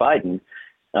from Mr. Biden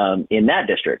in that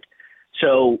district.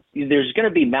 So there's going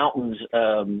to be mountains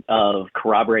of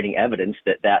corroborating evidence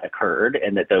that occurred,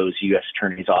 and that those U.S.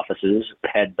 Attorney's offices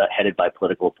headed by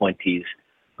political appointees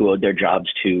who owed their jobs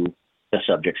to the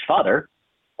subject's father,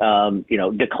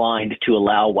 declined to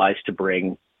allow Weiss to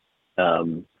bring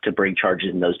charges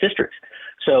in those districts.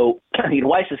 So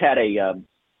Weiss has had a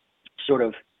sort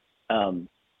of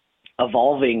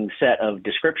evolving set of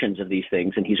descriptions of these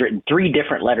things, and he's written 3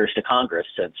 different letters to Congress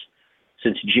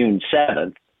since June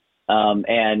 7th.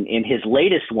 And in his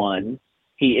latest one,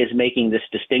 he is making this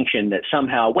distinction that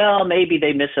somehow, maybe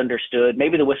they misunderstood,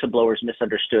 maybe the whistleblowers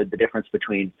misunderstood the difference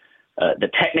between the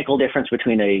technical difference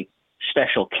between a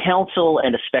special counsel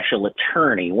and a special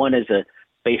attorney. One is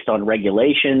based on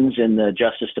regulations in the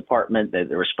Justice Department that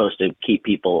they were supposed to keep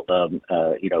people,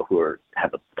 who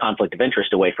have a conflict of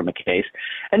interest away from a case.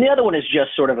 And the other one is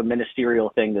just sort of a ministerial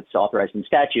thing that's authorized in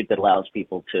statute that allows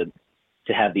people to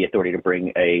have the authority to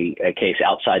bring a case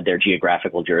outside their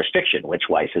geographical jurisdiction, which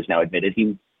Weiss has now admitted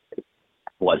he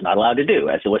was not allowed to do,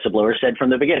 as the whistleblower said from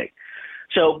the beginning.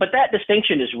 So, but that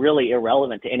distinction is really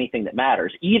irrelevant to anything that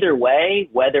matters. Either way,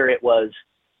 whether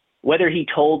he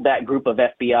told that group of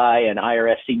FBI and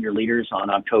IRS senior leaders on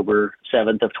October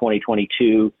 7th of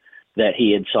 2022 that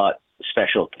he had sought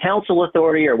special counsel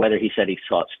authority, or whether he said he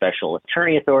sought special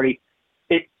attorney authority,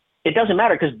 it doesn't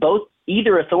matter, because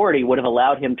either authority would have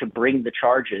allowed him to bring the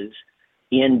charges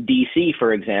in D.C.,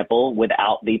 for example,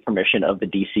 without the permission of the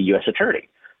D.C. U.S. attorney.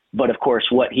 But of course,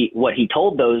 what he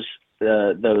told those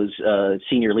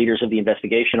senior leaders of the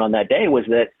investigation on that day was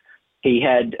that he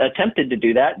had attempted to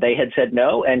do that. They had said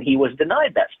no, and he was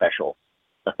denied that special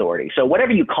authority. So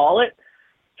whatever you call it,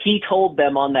 he told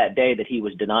them on that day that he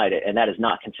was denied it, and that is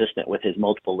not consistent with his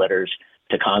multiple letters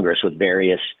to Congress with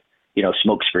various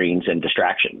smoke screens and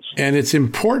distractions. And it's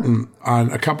important on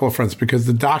a couple of fronts because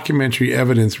the documentary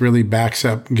evidence really backs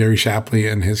up Gary Shapley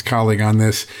and his colleague on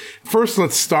this. First,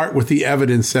 let's start with the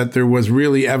evidence that there was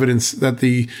really evidence that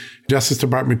the Justice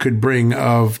Department could bring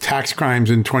of tax crimes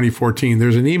in 2014.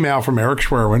 There's an email from Eric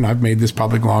Schwerin. I've made this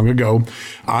public long ago.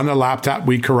 On the laptop,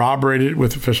 we corroborated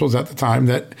with officials at the time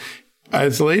that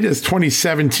as late as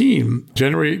 2017,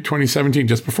 January 2017,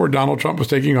 just before Donald Trump was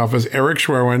taking office, Eric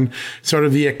Schwerin, sort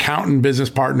of the accountant business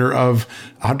partner of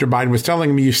Hunter Biden, was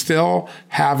telling me you still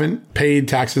haven't paid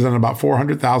taxes on about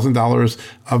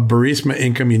 $400,000 of Burisma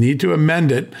income. You need to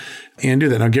amend it and do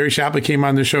that. Now, Gary Shapley came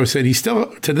on the show, said he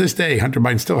still, to this day, Hunter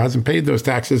Biden still hasn't paid those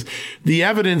taxes. The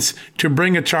evidence to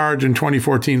bring a charge in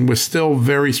 2014 was still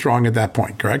very strong at that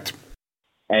point, correct?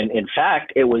 And in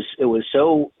fact, it was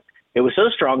so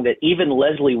strong that even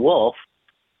Leslie Wolf,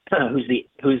 who's the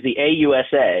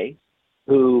AUSA,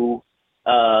 who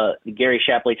Gary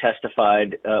Shapley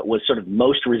testified, was sort of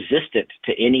most resistant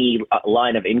to any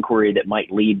line of inquiry that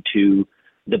might lead to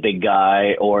the big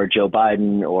guy or Joe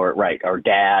Biden or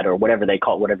dad or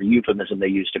whatever euphemism they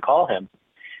used to call him.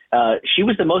 She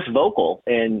was the most vocal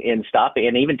in stopping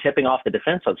and even tipping off the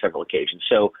defense on several occasions.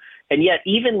 So, and yet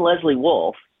even Leslie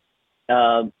Wolf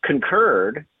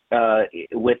concurred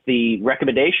with the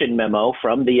recommendation memo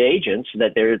from the agents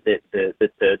that the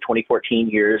 2014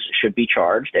 years should be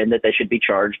charged and that they should be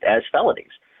charged as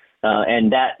felonies.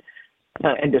 And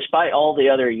despite all the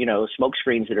other, smoke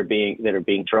screens that are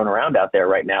being thrown around out there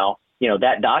right now,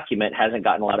 that document hasn't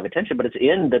gotten a lot of attention, but it's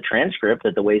in the transcript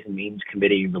that the Ways and Means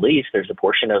Committee released. There's a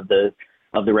portion of the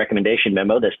recommendation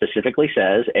memo that specifically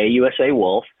says AUSA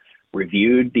Wolf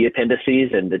reviewed the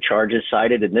appendices and the charges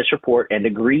cited in this report and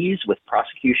agrees with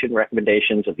prosecution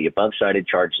recommendations of the above cited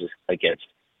charges against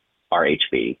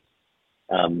RHB,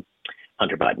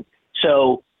 Hunter Biden.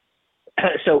 So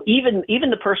even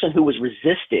the person who was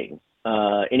resisting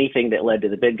anything that led to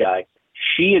the big guy,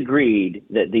 she agreed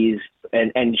that these,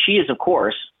 and she is, of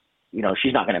course,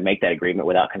 she's not going to make that agreement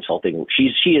without consulting.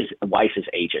 She is Weiss's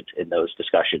agent in those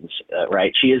discussions,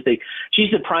 right? She's the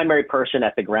primary person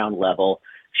at the ground level.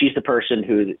 She's the person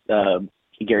who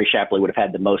Gary Shapley would have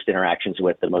had the most interactions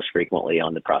with the most frequently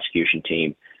on the prosecution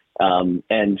team.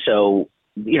 And so,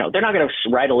 they're not going to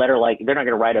write a letter they're not going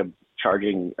to write a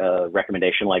charging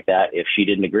recommendation like that if she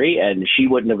didn't agree, and she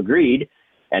wouldn't have agreed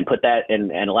and put that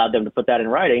and allowed them to put that in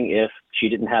writing if she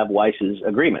didn't have Weiss's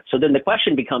agreement. So then the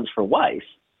question becomes for Weiss,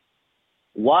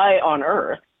 why on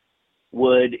earth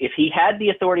would, if he had the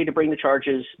authority to bring the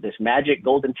charges, this magic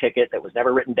golden ticket that was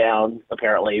never written down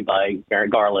apparently by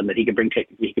Merrick Garland, that he could bring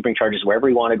charges wherever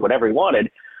he wanted, whatever he wanted,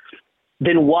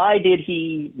 then why did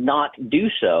he not do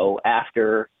so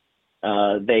after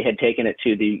they had taken it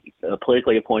to the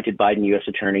politically appointed Biden U.S.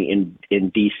 attorney in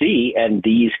D.C. and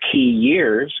these key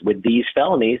years with these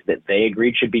felonies that they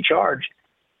agreed should be charged,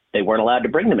 they weren't allowed to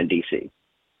bring them in D.C.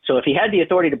 So if he had the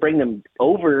authority to bring them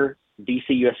over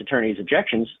D.C. U.S. attorney's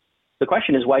objections, the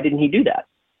question is, why didn't he do that?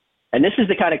 And this is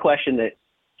the kind of question that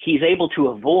he's able to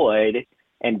avoid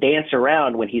and dance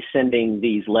around when he's sending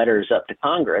these letters up to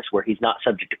Congress where he's not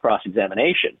subject to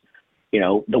cross-examination.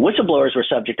 The whistleblowers were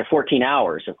subject to 14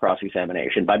 hours of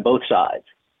cross-examination by both sides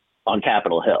on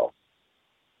Capitol Hill.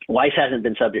 Weiss hasn't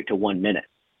been subject to 1 minute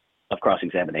of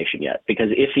cross-examination yet, because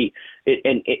if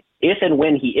and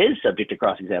when he is subject to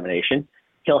cross-examination,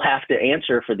 he'll have to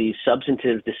answer for these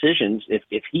substantive decisions.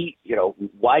 If he,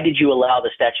 why did you allow the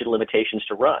statute of limitations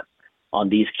to run on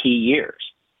these key years?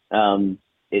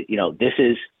 This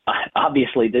is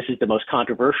obviously the most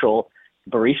controversial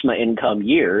Burisma income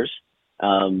years.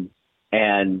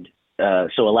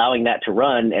 So allowing that to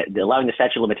run, allowing the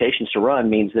statute of limitations to run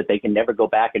means that they can never go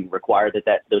back and require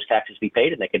that those taxes be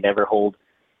paid, and they can never hold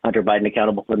Hunter Biden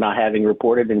accountable for not having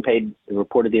reported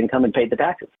the income and paid the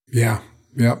taxes. Yeah.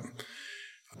 Yep.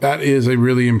 That is a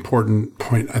really important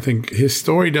point. I think his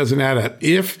story doesn't add up.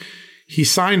 If he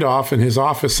signed off and his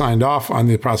office signed off on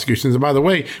the prosecutions. And by the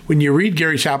way, when you read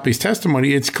Gary Shapley's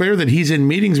testimony, it's clear that he's in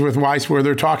meetings with Weiss where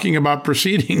they're talking about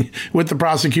proceeding with the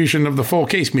prosecution of the full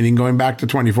case, meaning going back to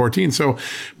 2014. So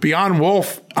beyond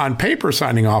Wolf on paper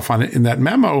signing off on it in that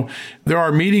memo, there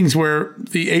are meetings where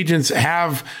the agents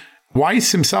have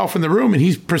Weiss himself in the room, and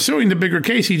he's pursuing the bigger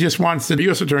case. He just wants the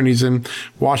U.S. attorneys in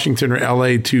Washington or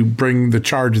L.A. to bring the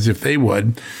charges if they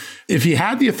would. If he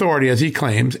had the authority, as he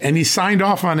claims, and he signed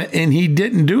off on it and he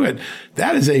didn't do it,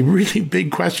 that is a really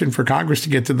big question for Congress to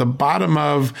get to the bottom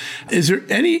of. Is there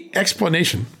any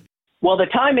explanation? Well, the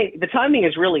timing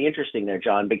is really interesting there,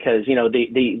 John, because,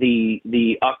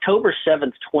 the October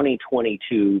 7th,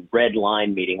 2022 red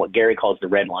line meeting, what Gary calls the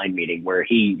red line meeting, where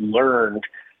he learned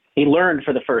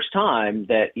for the first time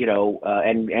that,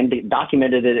 and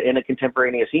documented it in a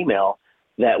contemporaneous email,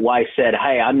 that Weiss said,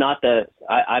 hey, I'm not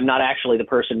actually the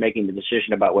person making the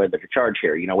decision about whether to charge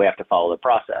here. We have to follow the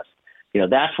process.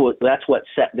 That's what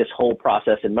set this whole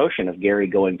process in motion of Gary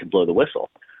going to blow the whistle.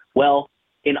 Well,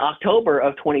 in October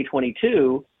of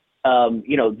 2022,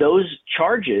 those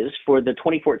charges for the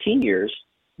 2014 years,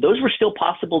 those were still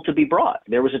possible to be brought.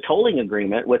 There was a tolling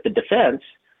agreement with the defense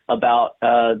about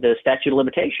the statute of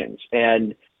limitations.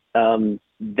 And after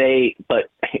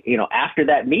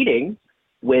that meeting,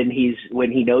 when he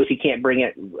knows he can't bring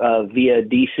it via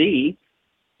DC,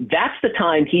 that's the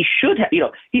time he should have,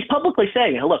 he's publicly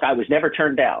saying, look, I was never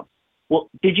turned down. Well,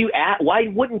 why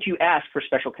wouldn't you ask for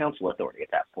special counsel authority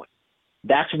at that point?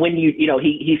 That's when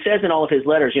he says in all of his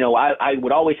letters, I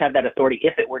would always have that authority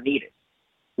if it were needed.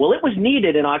 Well, it was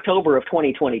needed in October of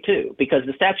 2022 because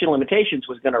the statute of limitations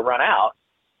was going to run out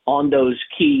on those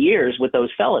key years with those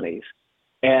felonies.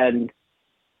 And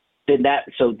then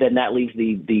that leaves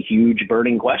the huge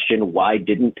burning question: why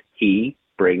didn't he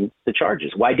bring the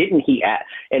charges? Why didn't he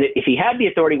and if he had the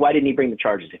authority, why didn't he bring the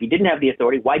charges? If he didn't have the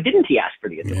authority, why didn't he ask for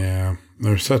the authority? Yeah,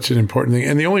 there's such an important thing.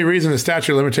 And the only reason the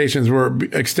statute of limitations were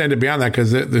extended beyond that,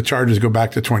 because the charges go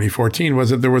back to 2014, was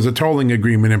that there was a tolling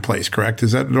agreement in place, correct?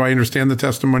 Do I understand the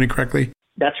testimony correctly?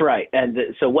 That's right. And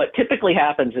so what typically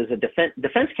happens is a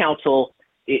defense counsel,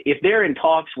 if they're in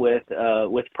talks with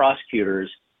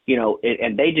prosecutors,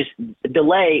 and they just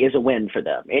delay is a win for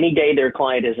them. Any day their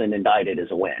client isn't indicted is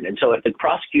a win. And so if the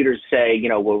prosecutors say,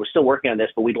 well, we're still working on this,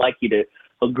 but we'd like you to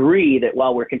agree that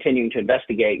while we're continuing to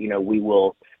investigate,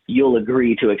 you'll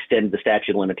agree to extend the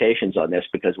statute of limitations on this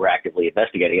because we're actively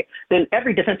investigating it, then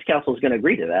every defense counsel is going to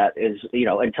agree to that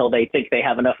until they think they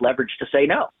have enough leverage to say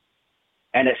no.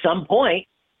 And at some point,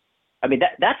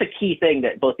 that's a key thing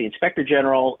that both the Inspector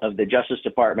General of the Justice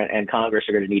Department and Congress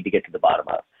are going to need to get to the bottom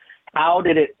of. How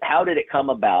did it come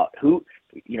about? The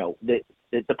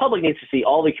public needs to see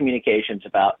all the communications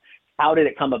about how did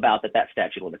it come about that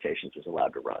statute of limitations was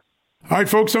allowed to run. All right,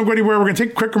 folks, don't go anywhere. We're going to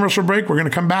take a quick commercial break. We're going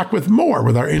to come back with more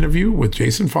with our interview with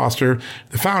Jason Foster,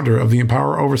 the founder of the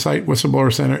Empower Oversight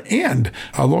Whistleblower Center and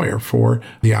a lawyer for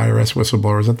the IRS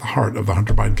whistleblowers at the heart of the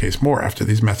Hunter Biden case. More after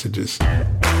these messages.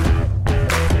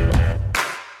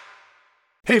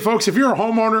 Hey, folks, if you're a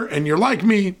homeowner and you're like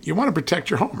me, you want to protect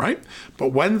your home, right? But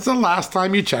when's the last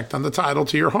time you checked on the title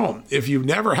to your home? If you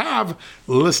never have,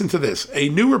 listen to this. A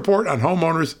new report on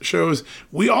homeowners shows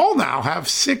we all now have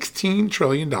 $16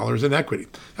 trillion in equity.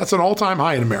 That's an all-time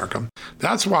high in America.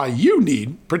 That's why you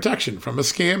need protection from a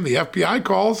scam the FBI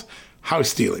calls house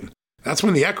stealing. That's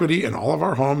when the equity in all of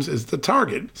our homes is the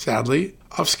target, sadly,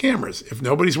 of scammers. If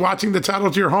nobody's watching the title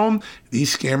to your home,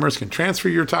 these scammers can transfer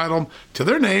your title to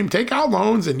their name, take out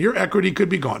loans, and your equity could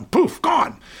be gone. Poof,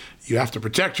 gone. You have to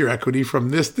protect your equity from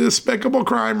this despicable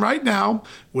crime right now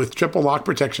with triple lock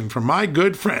protection from my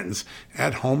good friends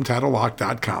at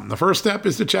HomeTitleLock.com. The first step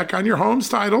is to check on your home's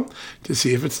title to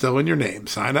see if it's still in your name.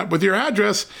 Sign up with your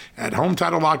address at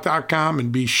HomeTitleLock.com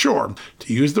and be sure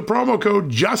to use the promo code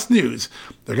JUSTNEWS.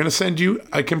 They're going to send you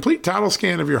a complete title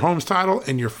scan of your home's title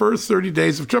and your first 30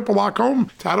 days of triple lock home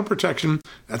title protection.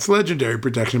 That's legendary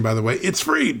protection, by the way. It's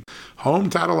free.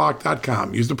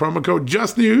 HomeTitleLock.com. Use the promo code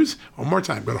JUSTNEWS. One more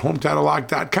time, go to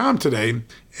HomeTitleLock.com today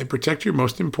and protect your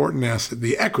most important asset,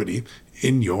 the equity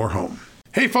in your home.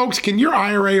 Hey folks, can your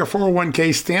IRA or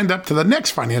 401k stand up to the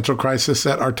next financial crisis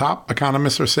that our top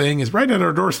economists are saying is right at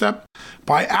our doorstep?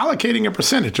 By allocating a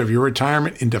percentage of your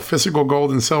retirement into physical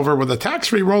gold and silver with a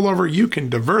tax-free rollover, you can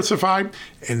diversify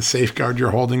and safeguard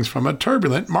your holdings from a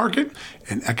turbulent market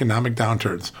and economic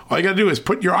downturns. All you got to do is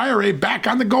put your IRA back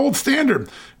on the gold standard.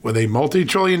 With a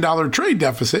multi-trillion-dollar trade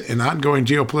deficit and ongoing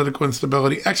geopolitical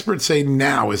instability, experts say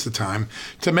now is the time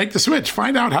to make the switch.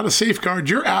 Find out how to safeguard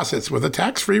your assets with a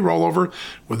tax-free rollover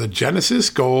with a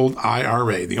Genesis Gold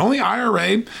IRA, the only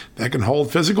IRA that can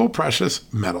hold physical precious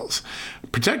metals.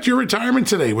 Protect your retirement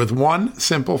today with one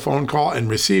simple phone call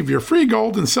and receive your free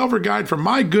gold and silver guide from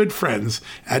my good friends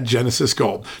at Genesis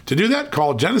Gold. To do that,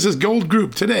 call Genesis Gold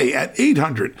Group today at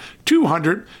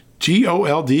 800-200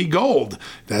 GOLD Gold.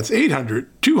 That's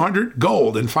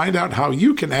 800-200-GOLD, and find out how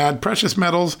you can add precious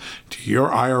metals to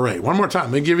your IRA. One more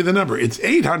time, let me give you the number. It's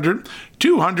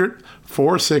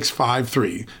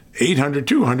 800-200-4653.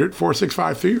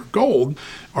 800-200-4653 or gold,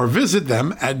 or visit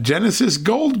them at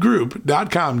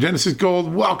GenesisGoldGroup.com. Genesis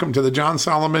Gold, welcome to the John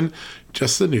Solomon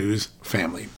Just the News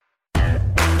family.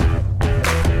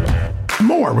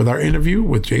 More with our interview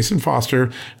with Jason Foster.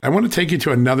 I want to take you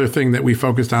to another thing that we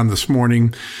focused on this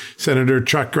morning. Senator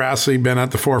Chuck Grassley, been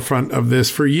at the forefront of this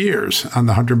for years on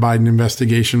the Hunter Biden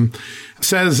investigation,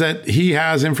 says that he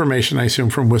has information, I assume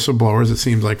from whistleblowers, it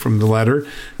seems like from the letter,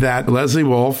 that Leslie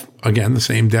Wolf, again, the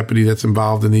same deputy that's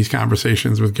involved in these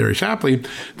conversations with Gary Shapley,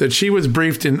 that she was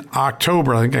briefed in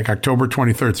October, I think like October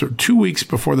 23rd, so 2 weeks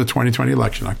before the 2020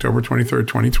 election, October 23rd,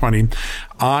 2020,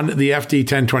 on the FD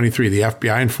 1023, the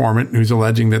FBI informant who's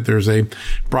alleging that there's a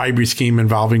bribery scheme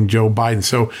involving Joe Biden.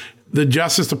 So the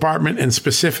Justice Department and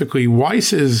specifically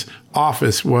Weiss's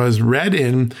office was read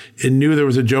in and knew there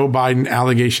was a Joe Biden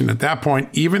allegation at that point,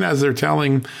 even as they're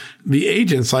telling the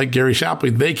agents like Gary Shapley,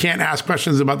 they can't ask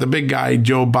questions about the big guy,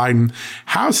 Joe Biden.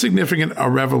 How significant a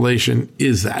revelation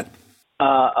is that?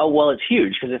 Well, it's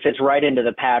huge because it fits right into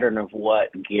the pattern of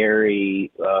what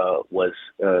Gary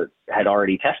had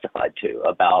already testified to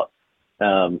about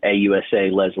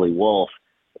AUSA Leslie Wolf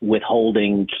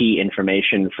withholding key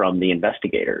information from the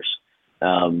investigators.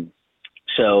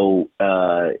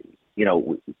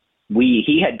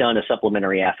 He had done a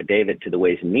supplementary affidavit to the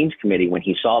Ways and Means Committee when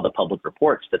he saw the public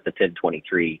reports that the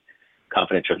 1023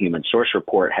 confidential human source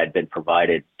report had been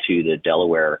provided to the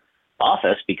Delaware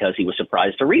office because he was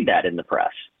surprised to read that in the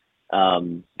press.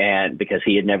 And because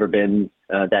he had never been,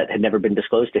 that had never been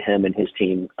disclosed to him and his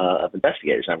team of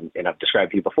investigators. And I've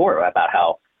described to you before about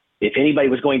how if anybody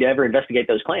was going to ever investigate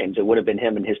those claims, it would have been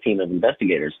him and his team of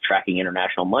investigators tracking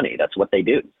international money. That's what they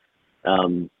do.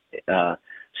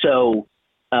 So,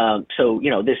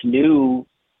 this new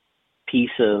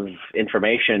piece of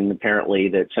information apparently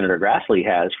that Senator Grassley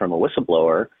has from a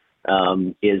whistleblower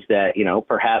is that,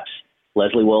 perhaps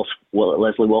Leslie Wolf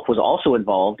was also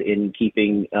involved in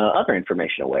keeping other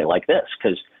information away like this,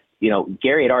 because,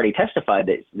 Gary had already testified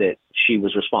that she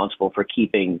was responsible for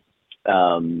keeping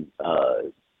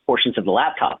portions of the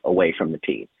laptop away from the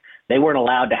team. They weren't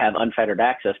allowed to have unfettered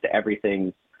access to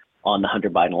everything on the Hunter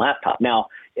Biden laptop. Now,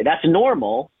 that's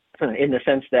normal in the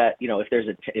sense that,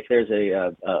 if there's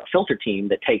a filter team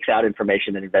that takes out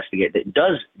information and investigate that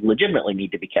does legitimately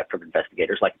need to be kept from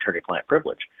investigators, like attorney-client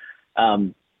privilege.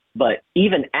 But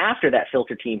even after that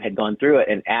filter team had gone through it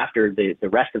and after the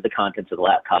rest of the contents of the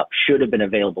laptop should have been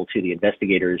available to the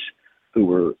investigators who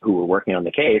were working on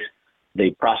the case,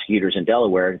 the prosecutors in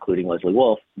Delaware, including Leslie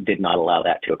Wolf, did not allow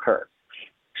that to occur.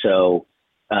 So,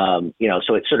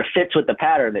 so it sort of fits with the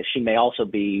pattern that she may also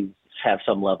have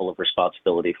some level of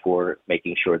responsibility for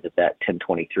making sure that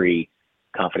 1023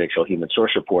 confidential human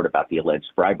source report about the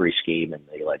alleged bribery scheme and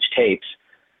the alleged tapes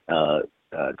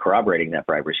corroborating that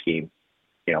bribery scheme,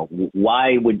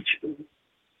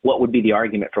 what would be the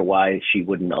argument for why she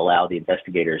wouldn't allow the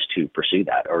investigators to pursue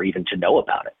that or even to know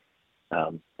about it?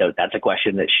 That's a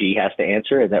question that she has to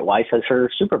answer and that Weiss, as her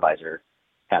supervisor,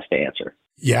 has to answer.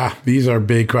 Yeah, these are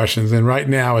big questions. And right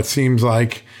now it seems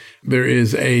like there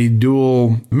is a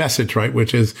dual message, right?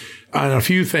 Which is on a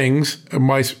few things,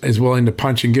 Weiss is willing to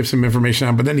punch and give some information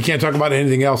on, but then he can't talk about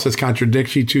anything else that's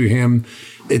contradictory to him.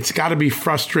 It's got to be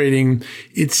frustrating.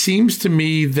 It seems to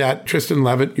me that Tristan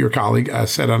Levitt, your colleague,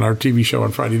 said on our TV show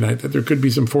on Friday night that there could be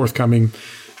some forthcoming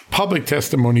public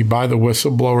testimony by the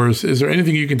whistleblowers. Is there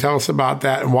anything you can tell us about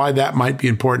that and why that might be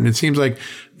important? It seems like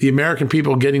the American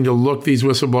people getting to look these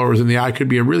whistleblowers in the eye could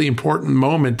be a really important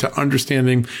moment to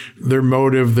understanding their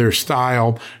motive, their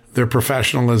style, their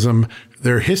professionalism,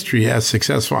 their history as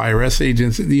successful IRS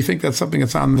agents. Do you think that's something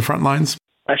that's on the front lines?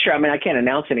 Sure. I can't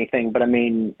announce anything, but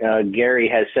Gary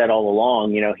has said all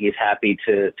along, he's happy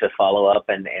to follow up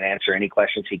and answer any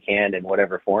questions he can in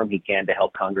whatever form he can to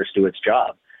help Congress do its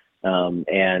job.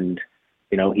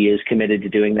 He is committed to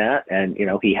doing that. And,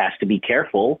 he has to be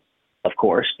careful, of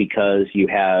course, because you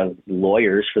have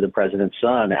lawyers for the president's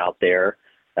son out there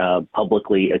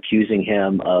publicly accusing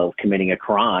him of committing a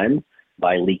crime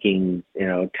by leaking,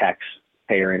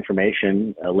 taxpayer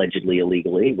information allegedly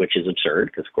illegally, which is absurd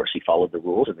because, of course, he followed the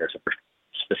rules and there's a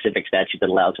specific statute that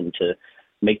allows him to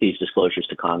make these disclosures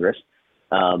to Congress.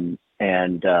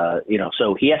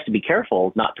 So he has to be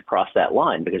careful not to cross that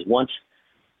line because once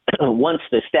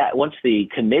the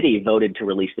committee voted to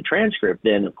release the transcript,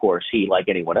 then of course he, like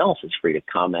anyone else, is free to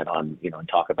comment on, and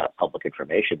talk about public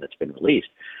information that's been released.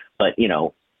 But,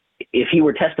 if he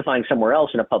were testifying somewhere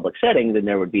else in a public setting, then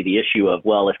there would be the issue of,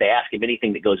 well, if they ask him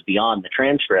anything that goes beyond the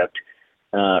transcript,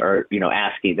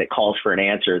 asking that calls for an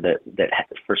answer that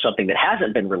for something that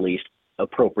hasn't been released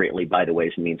appropriately by the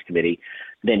Ways and Means Committee,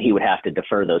 then he would have to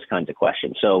defer those kinds of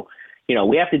questions. So,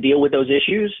 we have to deal with those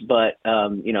issues, but,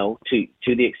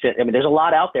 to the extent, there's a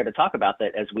lot out there to talk about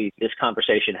that as this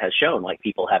conversation has shown, like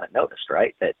people haven't noticed,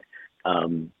 right? That,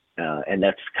 and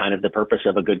that's kind of the purpose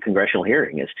of a good congressional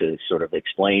hearing is to sort of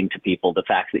explain to people the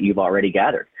facts that you've already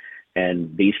gathered.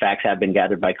 And these facts have been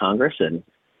gathered by Congress and,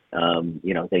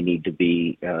 they need to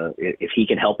be, if he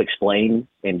can help explain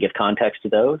and give context to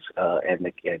those,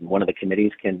 and one of the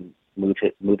committees can move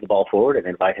the ball forward and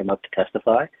invite him up to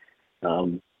testify,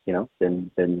 then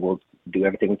we'll do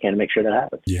everything we can to make sure that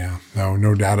happens. Yeah,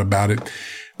 no doubt about it.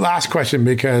 Last question,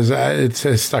 because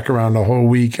it's stuck around the whole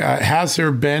week. Has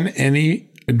there been any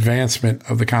advancement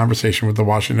of the conversation with the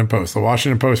Washington Post? The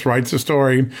Washington Post writes a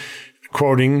story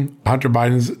quoting Hunter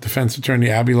Biden's defense attorney,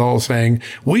 Abby Lowell, saying,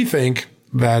 we think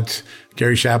that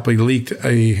Gary Shapley leaked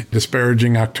a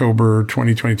disparaging October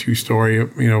 2022 story,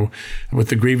 with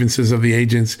the grievances of the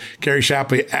agents. Gary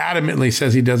Shapley adamantly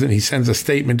says he doesn't. He sends a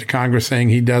statement to Congress saying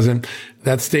he doesn't.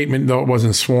 That statement, though it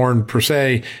wasn't sworn per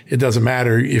se, it doesn't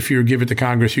matter. If you give it to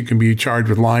Congress, you can be charged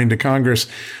with lying to Congress.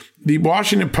 The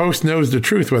Washington Post knows the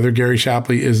truth, whether Gary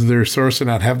Shapley is their source or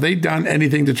not. Have they done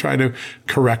anything to try to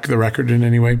correct the record in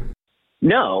any way?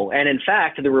 No. And in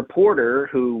fact, the reporter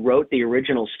who wrote the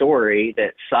original story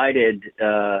that cited,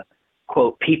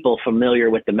 quote, people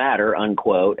familiar with the matter,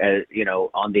 unquote, as,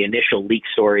 on the initial leak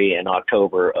story in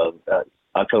October of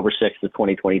October 6th of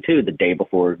 2022, the day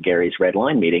before Gary's Red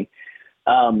Line meeting.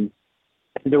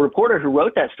 The reporter who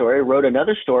wrote that story wrote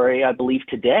another story, I believe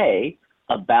today,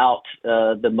 about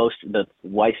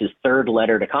Weiss's third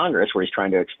letter to Congress, where he's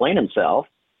trying to explain himself.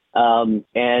 And,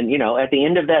 at the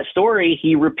end of that story,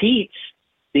 he repeats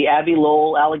the Abby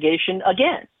Lowell allegation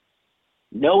again,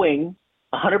 knowing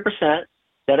 100%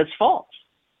 that it's false,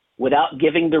 without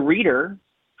giving the reader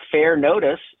fair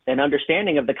notice and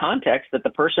understanding of the context that the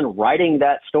person writing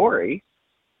that story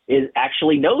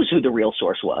actually knows who the real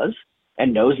source was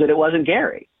and knows that it wasn't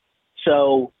Gary.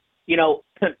 So,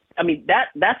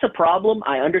 that's a problem.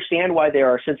 I understand why there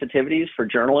are sensitivities for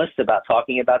journalists about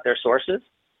talking about their sources.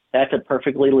 That's a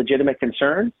perfectly legitimate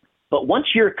concern. But once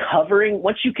you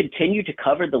continue to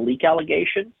cover the leak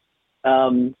allegation,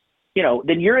 then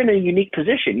you're in a unique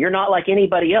position. You're not like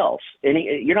anybody else.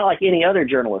 You're not like any other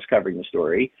journalist covering the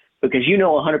story, because you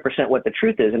know 100% what the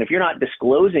truth is. And if you're not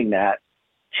disclosing that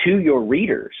to your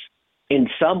readers in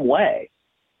some way,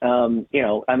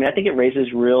 I think it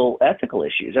raises real ethical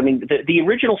issues. I mean, the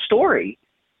original story,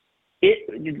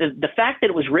 the fact that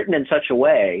it was written in such a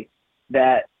way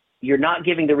that you're not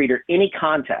giving the reader any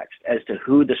context as to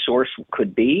who the source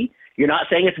could be. You're not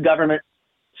saying it's government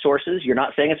sources. You're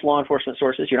not saying it's law enforcement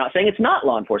sources. You're not saying it's not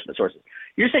law enforcement sources.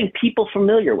 You're saying people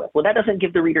familiar with. Well, that doesn't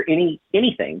give the reader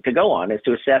anything to go on as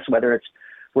to assess whether it's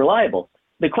reliable.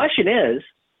 The question is,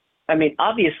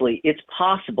 obviously it's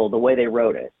possible, the way they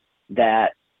wrote it,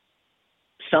 that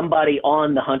somebody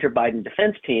on the Hunter Biden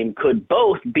defense team could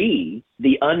both be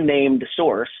the unnamed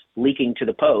source leaking to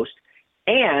the Post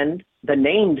and the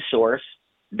named source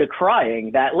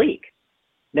decrying that leak.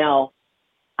 Now,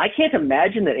 I can't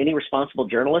imagine that any responsible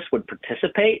journalist would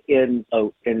participate in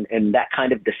that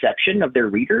kind of deception of their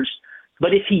readers.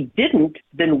 But if he didn't,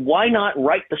 then why not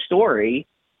write the story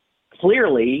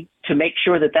clearly to make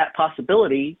sure that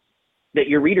possibility, that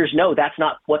your readers know that's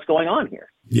not what's going on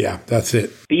here? Yeah, that's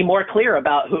it. Be more clear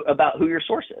about who your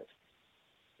source is,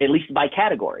 at least by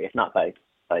category, if not by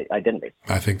identity.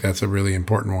 I think that's a really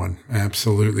important one.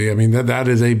 Absolutely. I mean, that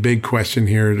is a big question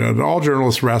here. All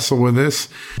journalists wrestle with this,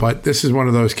 but this is one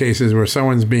of those cases where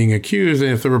someone's being accused,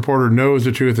 and if the reporter knows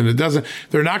the truth and it doesn't,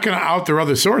 they're not going to out their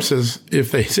other sources if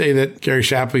they say that Gary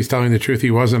Shapley's telling the truth,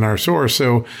 he wasn't our source.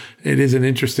 So it is an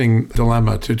interesting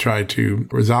dilemma to try to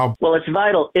resolve. Well, it's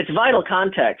vital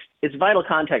context. It's vital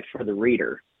context for the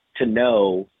reader to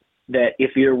know that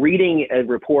if you're reading a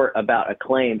report about a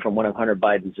claim from one of Hunter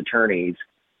Biden's attorneys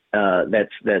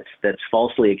that's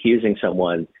falsely accusing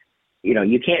someone,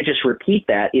 you can't just repeat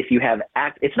that if you have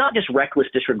it's not just reckless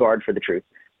disregard for the truth.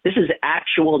 This is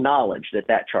actual knowledge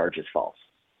that charge is false,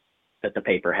 that the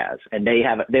paper has, and they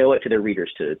owe it to their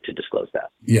readers to disclose that.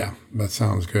 Yeah, that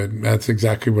sounds good. That's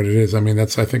exactly what it is. I mean, I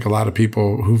think a lot of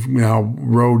people who've now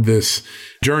rode this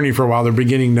journey for a while, they're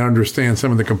beginning to understand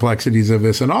some of the complexities of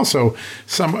this, and also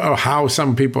how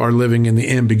some people are living in the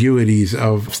ambiguities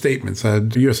of statements.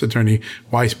 U.S. Attorney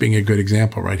Weiss being a good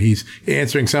example, right? He's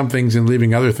answering some things and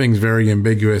leaving other things very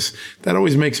ambiguous. That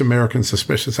always makes Americans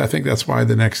suspicious. I think that's why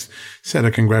the next set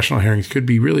of congressional hearings could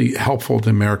be really helpful to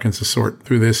Americans to sort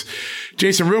through this.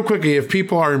 Jason, real quickly, if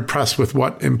people are impressed with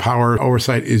what Empower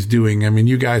Oversight is doing, I mean,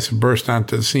 you guys have burst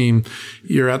onto the scene.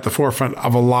 You're at the forefront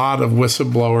of a lot of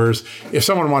whistleblowers. If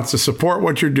someone wants to support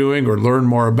what you're doing or learn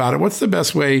more about it, what's the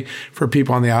best way for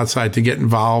people on the outside to get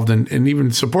involved and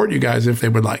even support you guys if they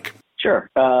would like? Sure.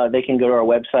 They can go to our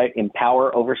website,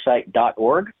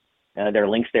 empoweroversight.org. There are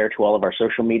links there to all of our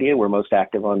social media. We're most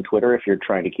active on Twitter if you're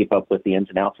trying to keep up with the ins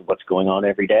and outs of what's going on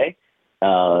every day.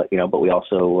 But we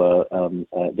also,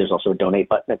 there's also a donate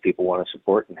button if people want to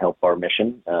support and help our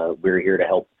mission. We're here to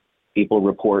help people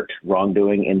report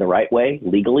wrongdoing in the right way,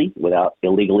 legally, without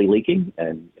illegally leaking,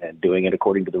 and doing it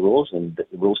according to the rules. And the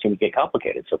rules can get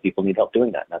complicated, so people need help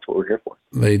doing that. And that's what we're here for.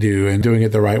 They do. And doing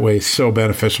it the right way is so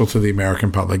beneficial to the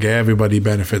American public. Everybody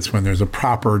benefits when there's a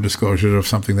proper disclosure of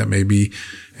something that may be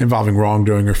involving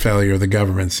wrongdoing or failure of the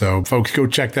government. So folks, go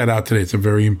check that out today. It's a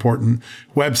very important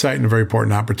website and a very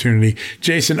important opportunity.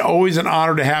 Jason, always an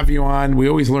honor to have you on. We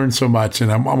always learn so much.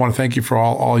 And I want to thank you for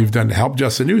all you've done to help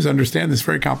Just the News understand this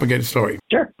very complicated story.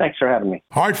 Sure. Thanks for having me.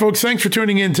 All right, folks, thanks for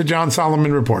tuning in to John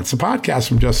Solomon Reports, the podcast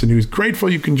from Just the News.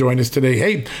 Grateful you can join us today.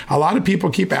 Hey, a lot of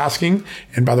people keep asking,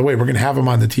 and by the way, we're going to have him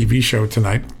on the TV show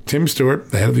tonight. Tim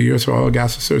Stewart, the head of the U.S. Oil and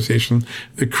Gas Association,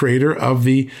 the creator of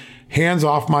the Hands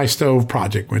Off My Stove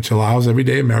project, which allows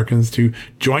everyday Americans to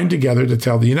join together to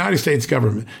tell the United States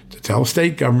government, to tell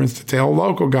state governments, to tell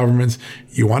local governments,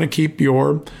 you want to keep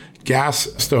your gas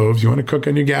stoves, you want to cook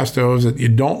on your gas stoves, that you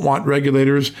don't want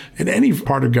regulators in any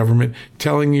part of government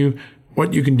telling you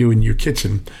what you can do in your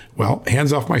kitchen. Well,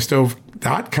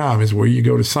 handsoffmystove.com is where you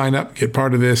go to sign up, get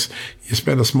part of this. You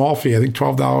spend a small fee, I think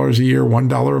 $12 a year,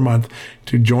 $1 a month,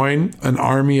 to join an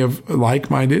army of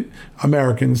like-minded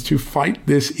Americans to fight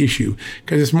this issue.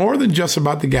 Because it's more than just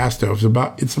about the gas stoves.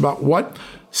 It's about what,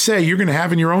 say, you're going to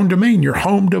have in your own domain, your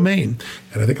home domain.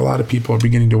 And I think a lot of people are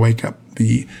beginning to wake up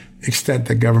the extent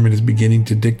that government is beginning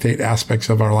to dictate aspects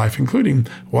of our life, including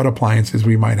what appliances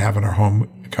we might have in our home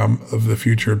come of the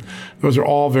future. Those are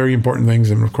all very important things.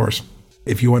 And of course,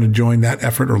 if you want to join that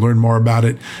effort or learn more about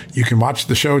it, you can watch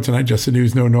the show tonight, Just the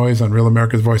News, No Noise, on Real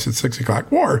America's Voice at 6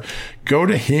 o'clock, or go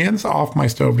to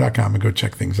handsoffmystove.com and go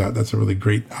check things out. That's a really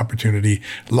great opportunity.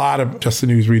 A lot of Just the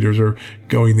News readers are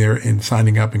going there and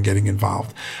signing up and getting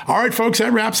involved. All right, folks,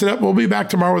 that wraps it up. We'll be back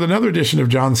tomorrow with another edition of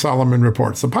John Solomon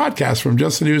Reports, the podcast from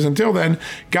Just the News. Until then,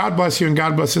 God bless you and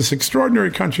God bless this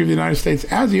extraordinary country of the United States,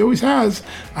 as he always has.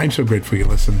 I'm so grateful you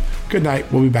listen. Good night.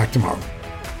 We'll be back tomorrow.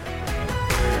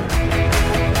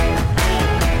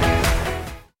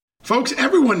 Folks,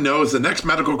 everyone knows the next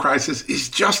medical crisis is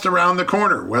just around the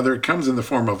corner, whether it comes in the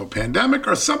form of a pandemic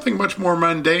or something much more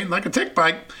mundane like a tick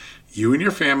bite. You and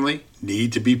your family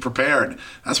need to be prepared.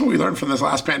 That's what we learned from this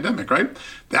last pandemic, right?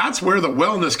 That's where the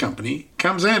Wellness Company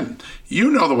comes in. You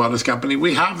know the Wellness Company.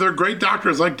 We have their great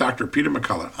doctors like Dr. Peter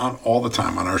McCullough on all the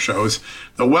time on our shows.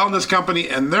 The Wellness Company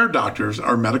and their doctors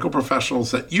are medical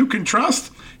professionals that you can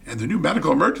trust, and the new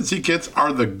medical emergency kits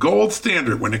are the gold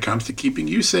standard when it comes to keeping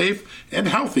you safe and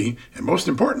healthy, and most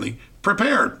importantly,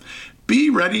 prepared.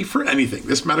 Be ready for anything.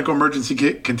 This medical emergency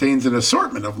kit contains an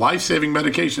assortment of life-saving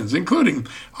medications, including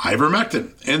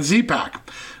ivermectin and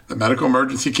Z-Pak. The medical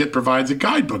emergency kit provides a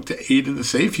guidebook to aid in the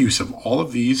safe use of all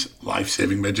of these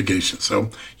life-saving medications, so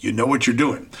you know what you're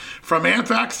doing. From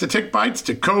anthrax to tick bites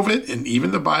to COVID and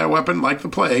even the bioweapon like the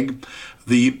plague,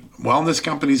 the Wellness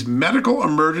Company's medical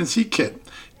emergency kit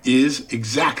is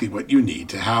exactly what you need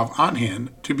to have on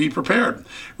hand to be prepared.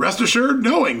 Rest assured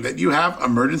knowing that you have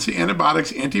emergency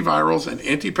antibiotics, antivirals, and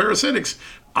antiparasitics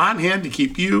on hand to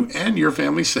keep you and your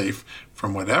family safe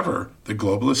from whatever the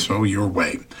globalists throw your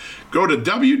way. Go to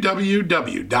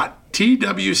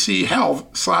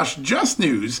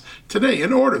www.twchealth/justnews today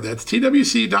and order. That's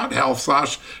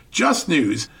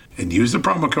twc.health/justnews and use the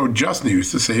promo code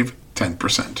JUSTNEWS to save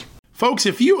 10%. Folks,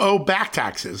 if you owe back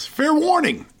taxes, fair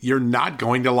warning, you're not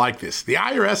going to like this. The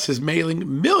IRS is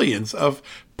mailing millions of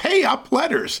pay-up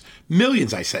letters.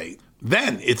 Millions, I say.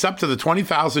 Then it's up to the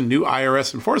 20,000 new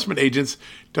IRS enforcement agents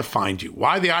to find you.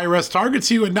 Why the IRS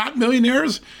targets you and not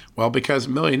millionaires? Well, because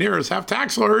millionaires have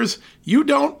tax lawyers. You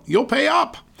don't, you'll pay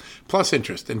up. Plus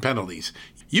interest and penalties.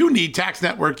 You need Tax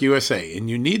Network USA, and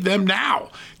you need them now.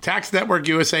 Tax Network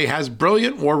USA has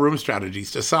brilliant war room strategies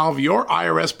to solve your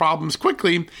IRS problems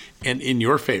quickly and in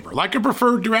your favor. Like a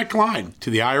preferred direct line to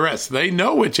the IRS, they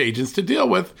know which agents to deal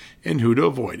with and who to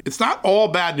avoid. It's not all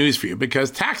bad news for you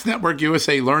because Tax Network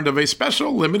USA learned of a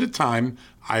special limited time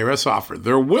IRS offer.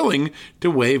 They're willing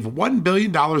to waive $1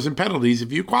 billion in penalties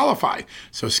if you qualify.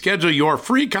 So schedule your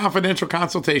free confidential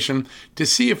consultation to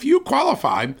see if you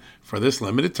qualify for this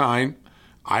limited time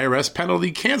IRS penalty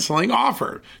canceling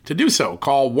offer. To do so,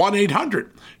 call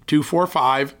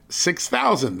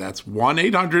 1-800-245-6000. That's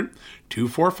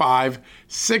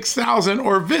 1-800-245-6000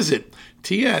 or visit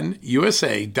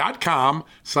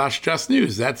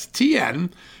tnusa.com/justnews. That's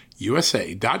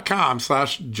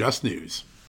tnusa.com/justnews.